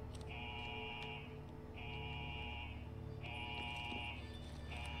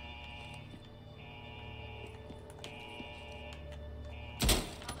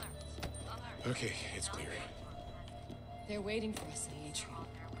 Okay, it's clear. They're waiting for us in the atrium.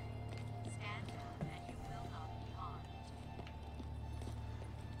 Stand down and you will not be harmed.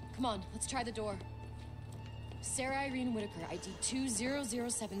 Come on, let's try the door. Sarah Irene Whitaker, ID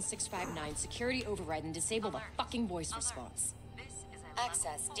 2007659. Security override and disable the fucking voice response.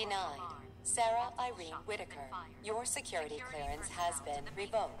 Access denied. Sarah Irene Whitaker, your security clearance has been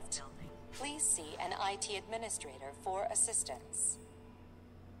revoked. Please see an IT administrator for assistance.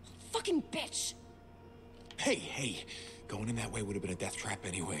 Fucking bitch! Hey, going in that way would have been a death trap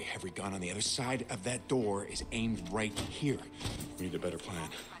anyway. Every gun on the other side of that door is aimed right here. We need a better plan.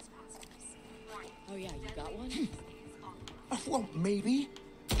 Oh yeah, you got one? Well, maybe.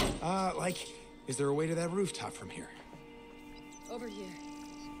 Is there a way to that rooftop from here? Over here.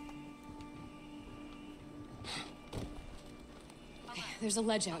 Okay, there's a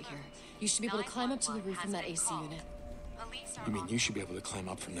ledge out here. You should be able to climb up to the roof from that AC unit. You mean you should be able to climb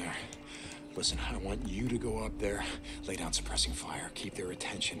up from there? Listen, I want you to go up there, lay down suppressing fire, keep their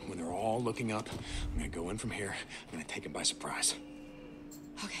attention. When they're all looking up, I'm gonna go in from here. I'm gonna take them by surprise.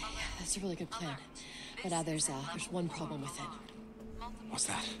 Okay, yeah, that's a really good plan. But there's one problem with it. What's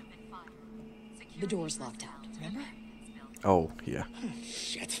that? The door's locked out, remember? Oh, yeah.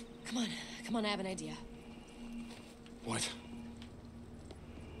 Shit. Come on, I have an idea. What?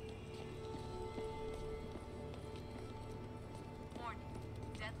 Warning.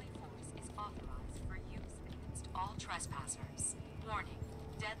 Deadly force is authorized for use against all trespassers. Warning.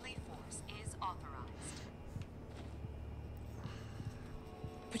 Deadly force is authorized.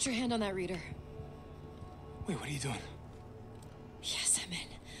 Put your hand on that reader. Wait, what are you doing? Yes, I'm in.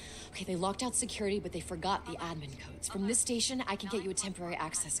 Okay, they locked out security, but they forgot the admin codes. From this station, I can get you a temporary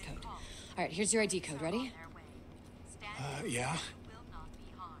access code. All right, here's your ID code. Ready? Yeah?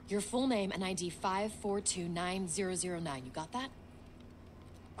 Your full name and ID 5429009. You got that?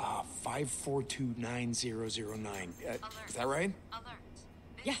 5429009. Is that right?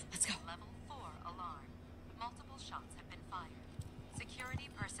 Yeah, let's go. Level 4 alarm. Multiple shots have been fired. Security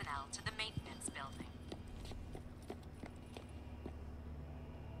personnel to the maintenance building.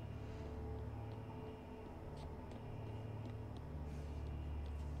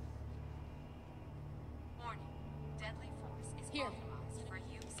 Warning. Deadly force is authorized for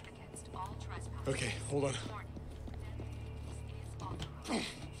use against Okay, hold on.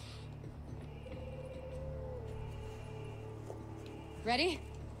 Ready?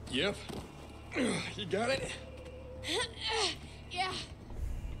 Yep. You got it? Yeah.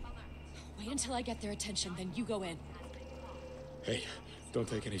 Wait until I get their attention, then you go in. Hey, don't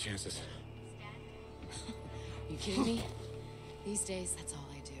take any chances. You kidding me? These days, that's all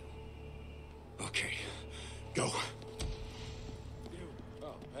I do. Okay, go.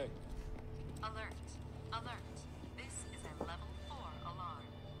 Oh, hey. Alert. Alert. This is a level 4 alarm.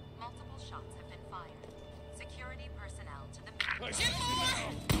 Multiple shots have been fired. Security personnel to the... Jim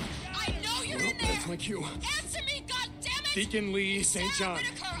Moore! I know you're in there! That's my cue. Answer me, goddammit! Deacon St. John.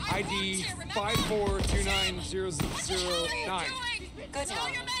 ID 5429009. Good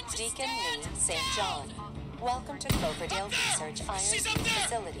morning, Deacon St. John. Welcome to Cloverdale Research Iron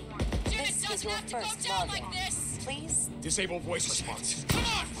Facility. This is your first login. Please Disable voice response. Come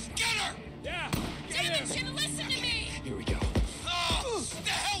on! Get her! Yeah! Damn it, Jim, listen to me! Here we go. Oh! The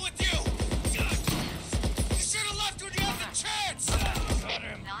hell with you! You should have left when you had the chance! Got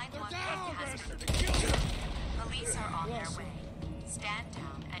him! 911 has been... Police are on their way. Stand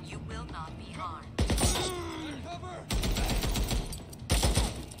down and you will not be harmed. This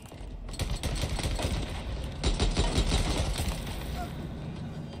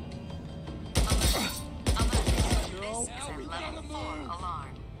is a level 4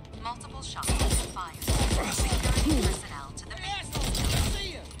 alarm. Multiple shots have been fired. Security personnel to the main.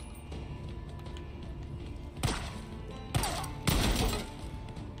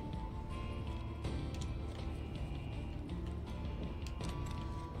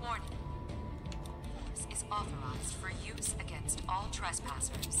 Warning. Force is authorized for use against all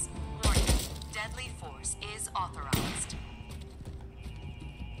trespassers. Warning. Deadly force is authorized.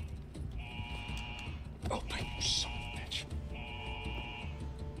 Oh, you son of a bitch.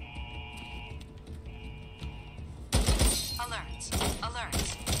 Alert! Alert!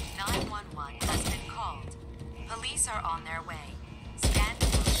 911 has been called. Police are on their way. Stand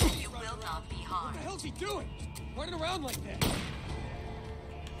down and you will not be harmed. What the hell's he doing? Running around like that?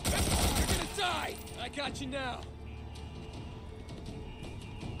 You're gonna die! I got you now.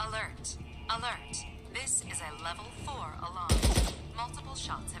 Alert! Alert! This is a level 4 alarm. Multiple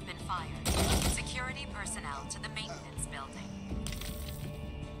shots have been fired. Security personnel to the maintenance building.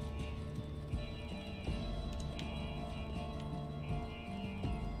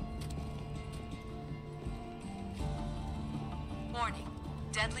 Warning.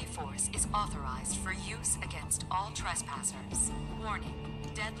 Deadly force is authorized for use against all trespassers. Warning.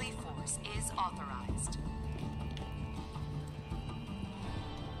 Deadly force is authorized.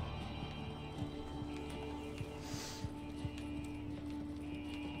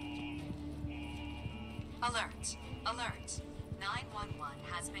 Alert! Alert! 911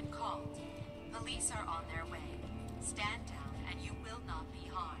 has been called. Police are on their way. Stand down and you will not be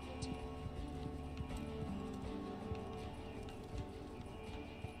harmed.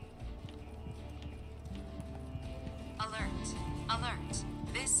 Alert! Alert!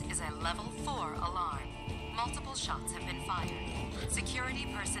 This is a level 4 alarm. Multiple shots have been fired. Security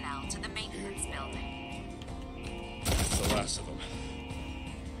personnel to the maintenance building. That's the last of them.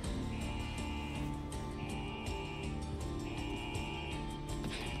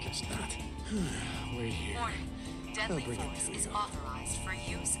 Guess not. Wait here. Warning. Deadly bring it force to is you. authorized for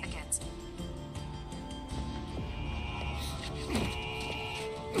use against...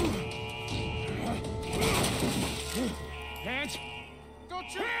 Hands! Don't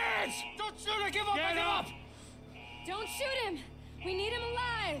shoot! Hands! Don't shoot! I give up! Get I give up! Don't shoot him! We need him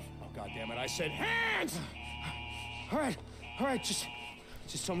alive! Oh, goddammit, I said hands! All right, just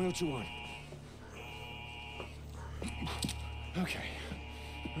tell me what you want. Okay,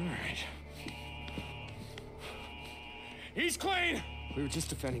 all right. He's clean! We were just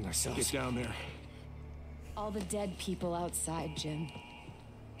defending ourselves. Get down there. All the dead people outside, Jim.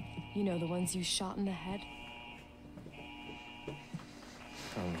 You know, the ones you shot in the head.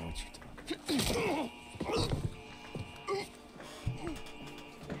 I don't know what you're talking.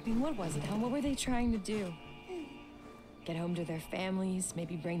 I mean, what was it, huh? What were they trying to do? Get home to their families,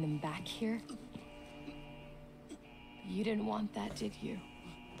 maybe bring them back here? You didn't want that, did you?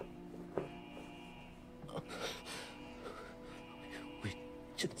 We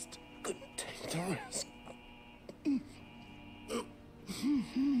just couldn't take the risk.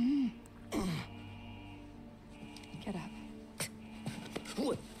 Get up.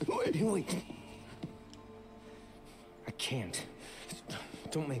 Wait. I can't.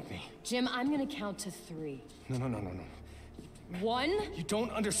 Don't make me. Jim, I'm gonna count to 3. No. 1. You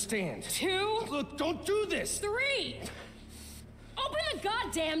don't understand. 2. Look, don't do this. 3. Open the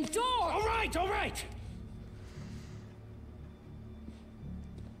goddamn door! All right, all right!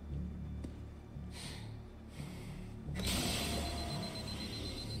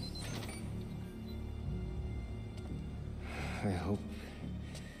 I hope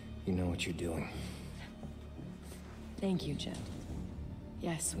you know what you're doing. Thank you, Jim.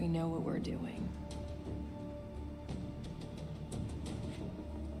 Yes, we know what we're doing.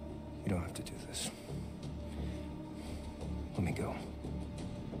 You don't have to do this. Let me go.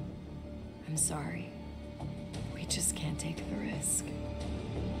 I'm sorry. We just can't take the risk.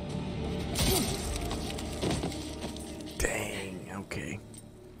 Dang, okay.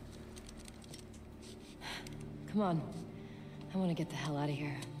 Come on. I want to get the hell out of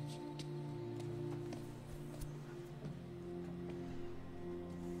here.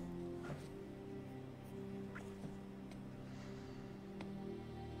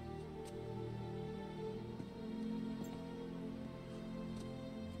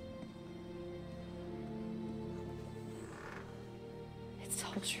 It's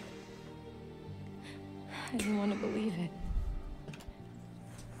all true. I didn't want to believe it.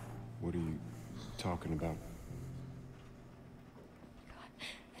 What are you talking about?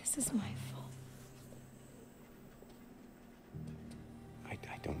 This is my fault. I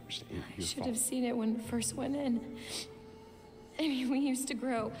don't understand. I should have seen it when we first went in. I mean, we used to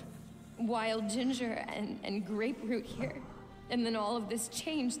grow wild ginger and grapefruit here. And then all of this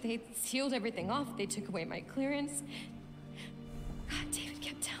changed. They sealed everything off. They took away my clearance. God, David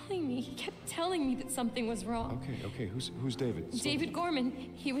kept telling me. He kept telling me that something was wrong. Okay. Who's David? David Gorman,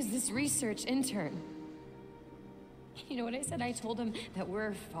 he was this research intern. You know what I said? I told him that we're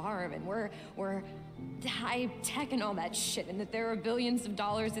a farm and we're high tech and all that shit, and that there are billions of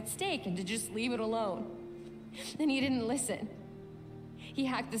dollars at stake, and to just leave it alone. And he didn't listen. He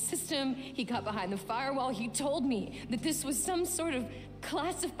hacked the system, he got behind the firewall, he told me that this was some sort of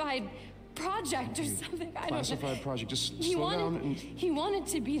classified project or something. I don't know. Classified project, just slow down and... He wanted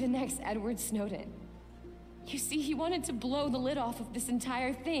to be the next Edward Snowden. You see, he wanted to blow the lid off of this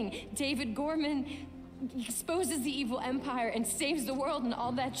entire thing. David Gorman exposes the evil empire and saves the world and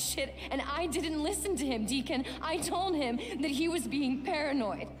all that shit. And I didn't listen to him, Deacon. I told him that he was being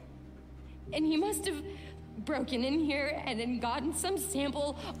paranoid. And he must have broken in here and then gotten some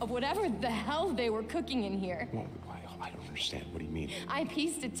sample of whatever the hell they were cooking in here. Well, I don't understand. What do you mean? I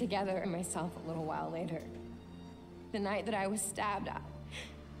pieced it together myself a little while later. The night that I was stabbed,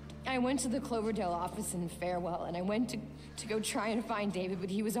 I went to the Cloverdale office in Farewell, and I went to go try and find David, but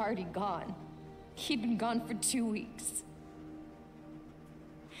he was already gone. He'd been gone for 2 weeks.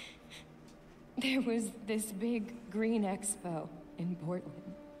 There was this big green expo in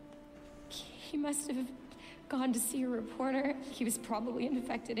Portland. He must have gone to see a reporter. He was probably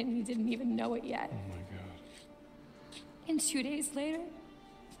infected and he didn't even know it yet. Oh my God. And 2 days later,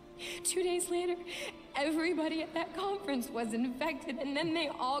 everybody at that conference was infected, and then they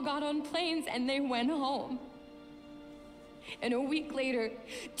all got on planes and they went home. And a week later,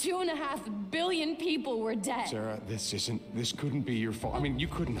 2.5 billion people were dead. Sarah, this couldn't be your fault. I mean, you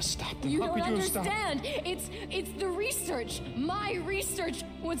couldn't have stopped them. You How don't could you have stopped? understand. It's the research. My research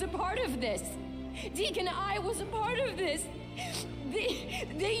was a part of this. Deacon, I was a part of this.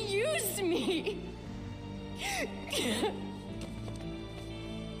 They used me.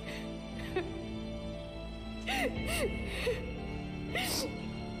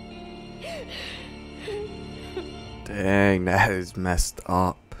 Dang, that is messed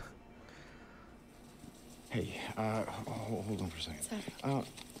up. Hey, hold on for a second.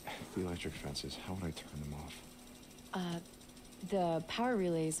 The electric fences, how would I turn them off? The power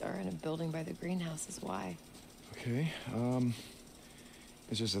relays are in a building by the greenhouse is why. Okay,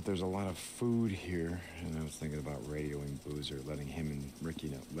 it's just that there's a lot of food here, and I was thinking about radioing Boozer, letting him and Ricky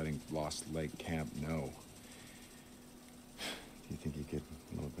know, letting Lost Lake Camp know. Do you think you could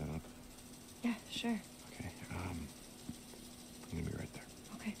load that up? Yeah, sure. Okay, I'm gonna be right there.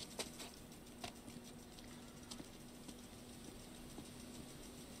 Okay.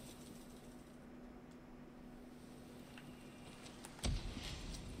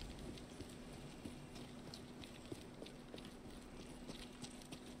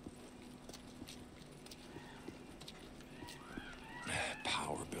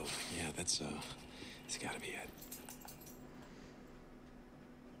 Power building, yeah, that's gotta be it.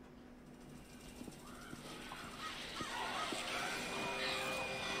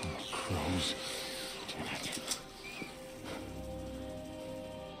 Crows. Damn it.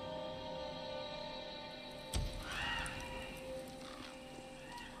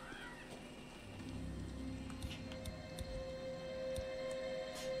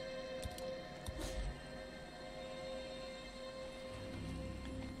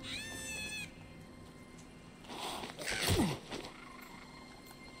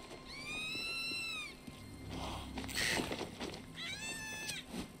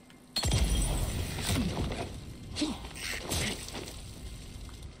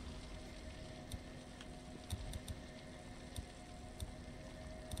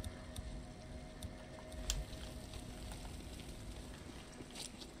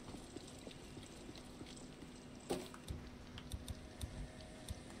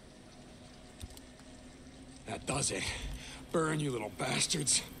 That does it. Burn, you little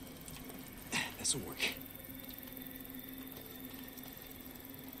bastards. This'll work.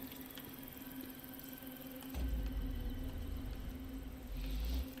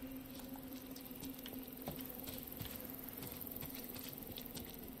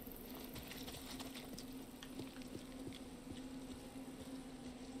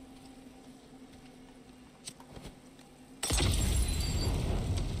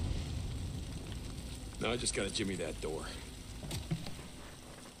 Now I just gotta jimmy that door.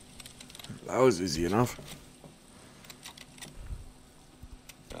 That was easy enough.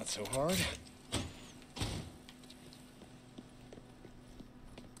 Not so hard.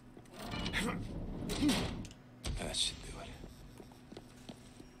 That should do it.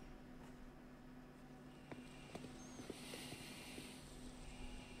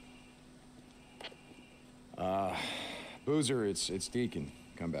 Boozer, it's Deacon.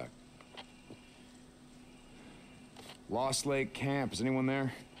 Come back. Lost Lake Camp. Is anyone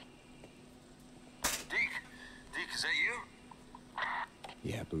there? Deke, is that you?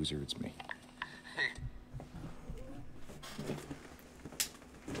 Yeah, Boozer, it's me. Hey.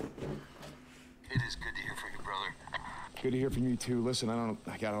 It is good to hear from you, brother. Good to hear from you too. Listen,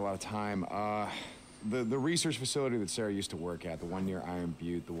 I got a lot of time. The research facility that Sarah used to work at, the one near Iron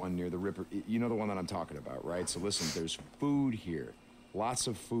Butte, the one near the Ripper, you know the one that I'm talking about, right? So listen, there's food here. Lots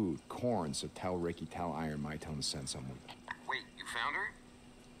of food. Corn, so tell Ricky, tell Iron Mike, tell him to send someone. Wait, you found her?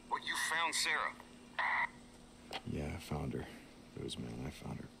 What, you found Sarah? Yeah, I found her. Booze, man, I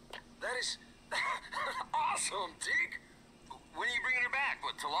found her. That is awesome, Deke. When are you bringing her back?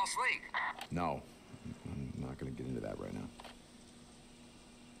 What, to Lost Lake? No, I'm not gonna get into that right now.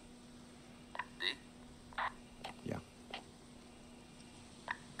 Deke? Yeah.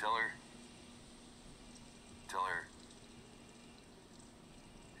 Tell her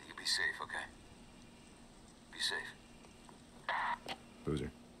you be safe, okay? Be safe.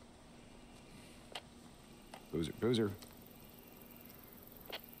 Boozer. Boozer.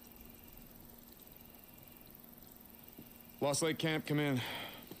 Lost Lake Camp, come in.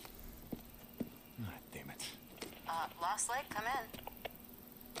 Ah, damn it. Lost Lake, come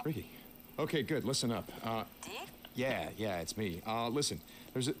in. Ricky. Okay, good. Listen up. Deke? Yeah, it's me. Listen,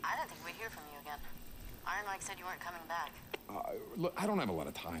 there's a... I didn't think we'd hear from you again. Iron Mike said you weren't coming back. Look, I don't have a lot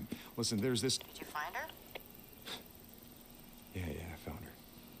of time. Listen, there's this... Did you find her? Yeah, I found her.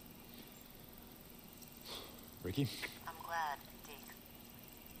 Ricky? I'm glad, Deke.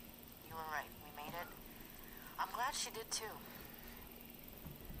 You were right. We made it. I'm glad she did too.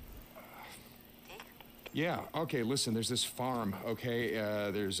 Deke? Yeah, okay, listen, there's this farm, okay?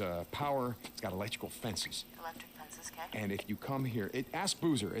 There's power. It's got electrical fences. Electric fences, okay? And if you come here, ask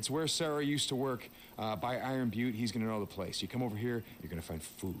Boozer. It's where Sarah used to work by Iron Butte. He's gonna know the place. You come over here, you're gonna find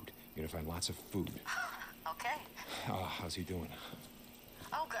food. You're gonna find lots of food. Okay. How's he doing?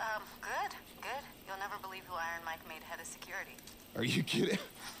 Oh, good. You'll never believe who Iron Mike made head of security. Are you kidding?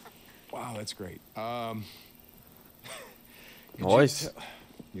 Wow, that's great. Nice.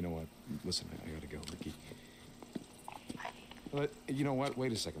 You know what? Listen, I gotta go, Ricky. But you know what?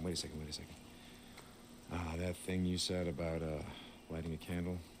 Wait a second. That thing you said about lighting a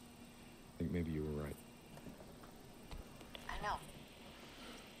candle, I think maybe you were right. I know.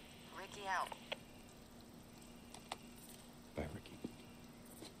 Ricky out. Bye, Ricky.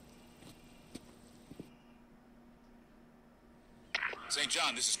 St.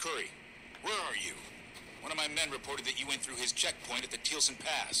 John, this is Curry. Where are you? One of my men reported that you went through his checkpoint at the Tealson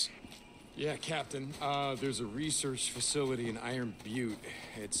Pass. Yeah, Captain. There's a research facility in Iron Butte.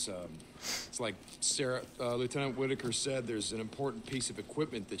 It's like Sarah, Lieutenant Whitaker said. There's an important piece of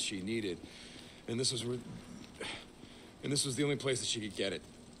equipment that she needed, and this was the only place that she could get it.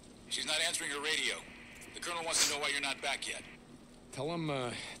 She's not answering her radio. The Colonel wants to know why you're not back yet. Tell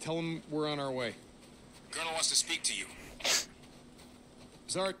him we're on our way. Colonel wants to speak to you.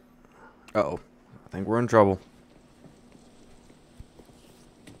 Zart. Uh-oh. I think we're in trouble.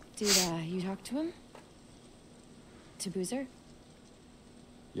 Did you talk to him? To Boozer?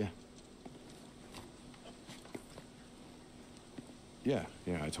 Yeah.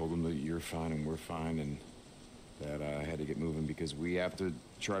 I told him that you're fine and we're fine, and that I had to get moving because we have to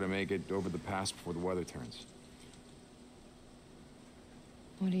try to make it over the pass before the weather turns.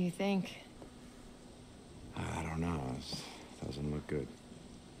 What do you think? I don't know. It doesn't look good.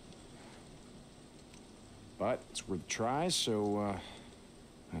 But it's worth a try, so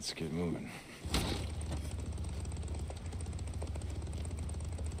let's get moving.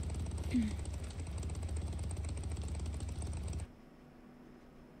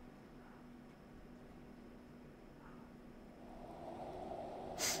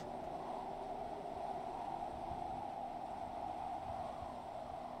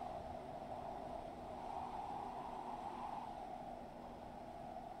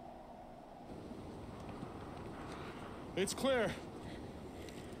 It's clear.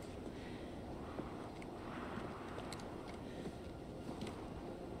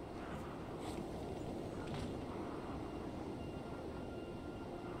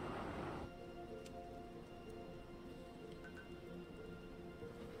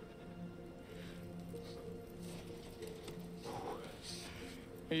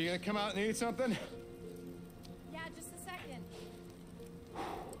 Are you gonna come out and eat something? Yeah, just a second.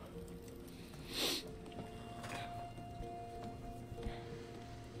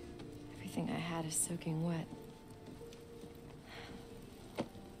 Everything I had is soaking wet.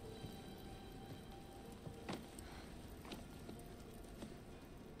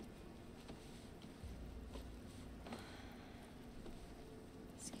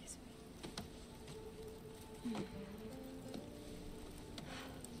 Excuse me.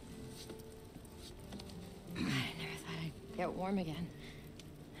 I never thought I'd get warm again.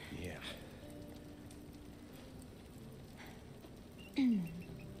 Yeah.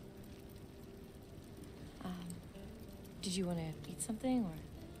 Did you want to eat something or?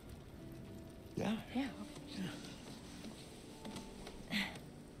 Yeah. Yeah. Okay.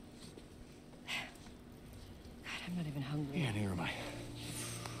 God, I'm not even hungry. Yeah, neither am I.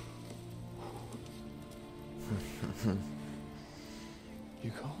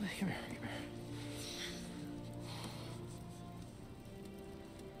 You cold? Come here, come here.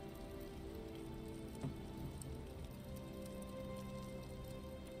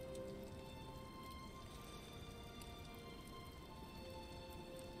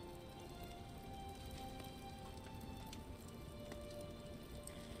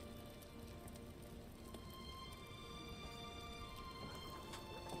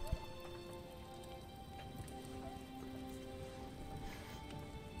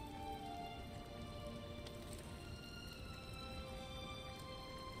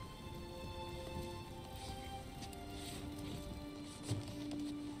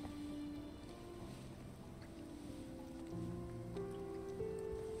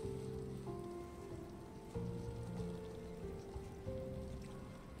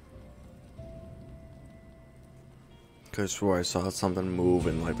 Could have swore I saw something move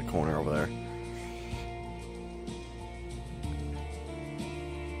in like the corner over there.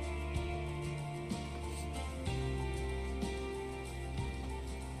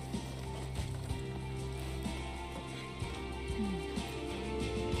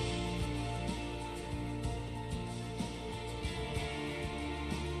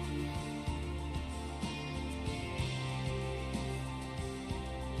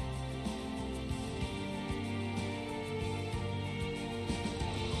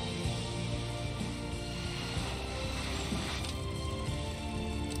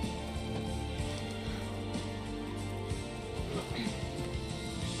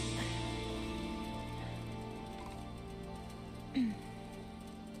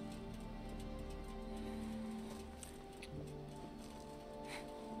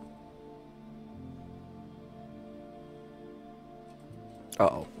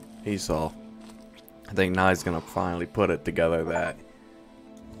 Uh-oh. He saw. I think now he's gonna finally put it together that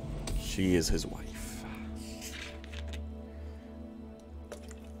she is his wife.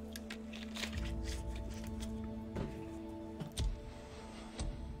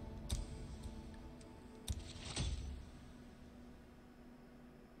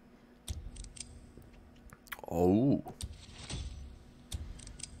 Oh.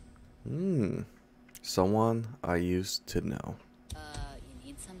 Someone I used to know. You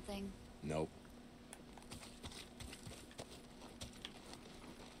need something? Nope.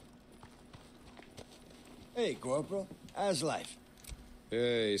 Hey, Corporal. How's life?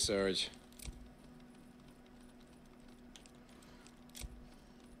 Hey, Sarge.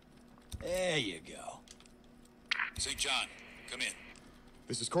 There you go. St. John, come in.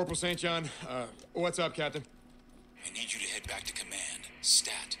 This is Corporal St. John. What's up, Captain? I need you to head back to command.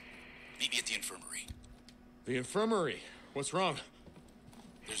 Stat. Meet me at the infirmary. The infirmary? What's wrong?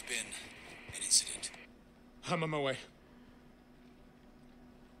 There's been an incident. I'm on my way.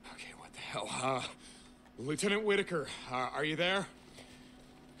 Okay, what the hell? Lieutenant Whitaker, are you there?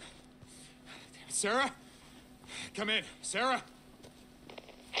 Sarah? Come in. Sarah?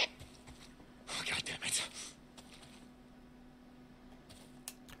 Oh, God damn it.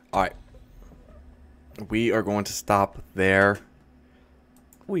 Alright. We are going to stop there.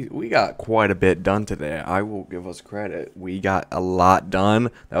 We got quite a bit done today. I will give us credit. We got a lot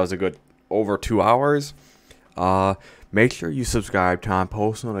done. That was a good over 2 hours. Make sure you subscribe, turn on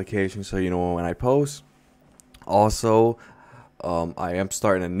post notifications so you know when I post. Also, I am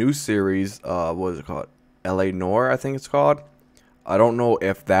starting a new series. What is it called? LA Noir, I think it's called. I don't know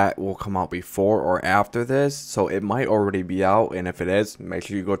if that will come out before or after this, so it might already be out, and if it is, make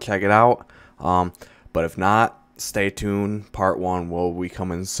sure you go check it out. But if not, stay tuned. Part 1 will be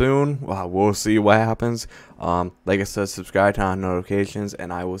coming soon. We'll see what happens. Like I said, subscribe, turn on notifications,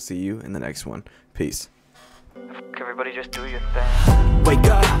 and I will see you in the next one. Peace. Everybody just do your thing. Wake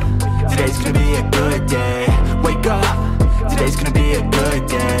up, today's gonna be a good day. Wake up, today's gonna be a good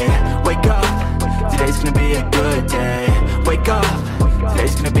day. Wake up, today's gonna be a good day. Wake up,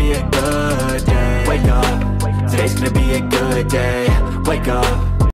 today's gonna be a good day. Wake up, today's gonna be a good day. Wake up.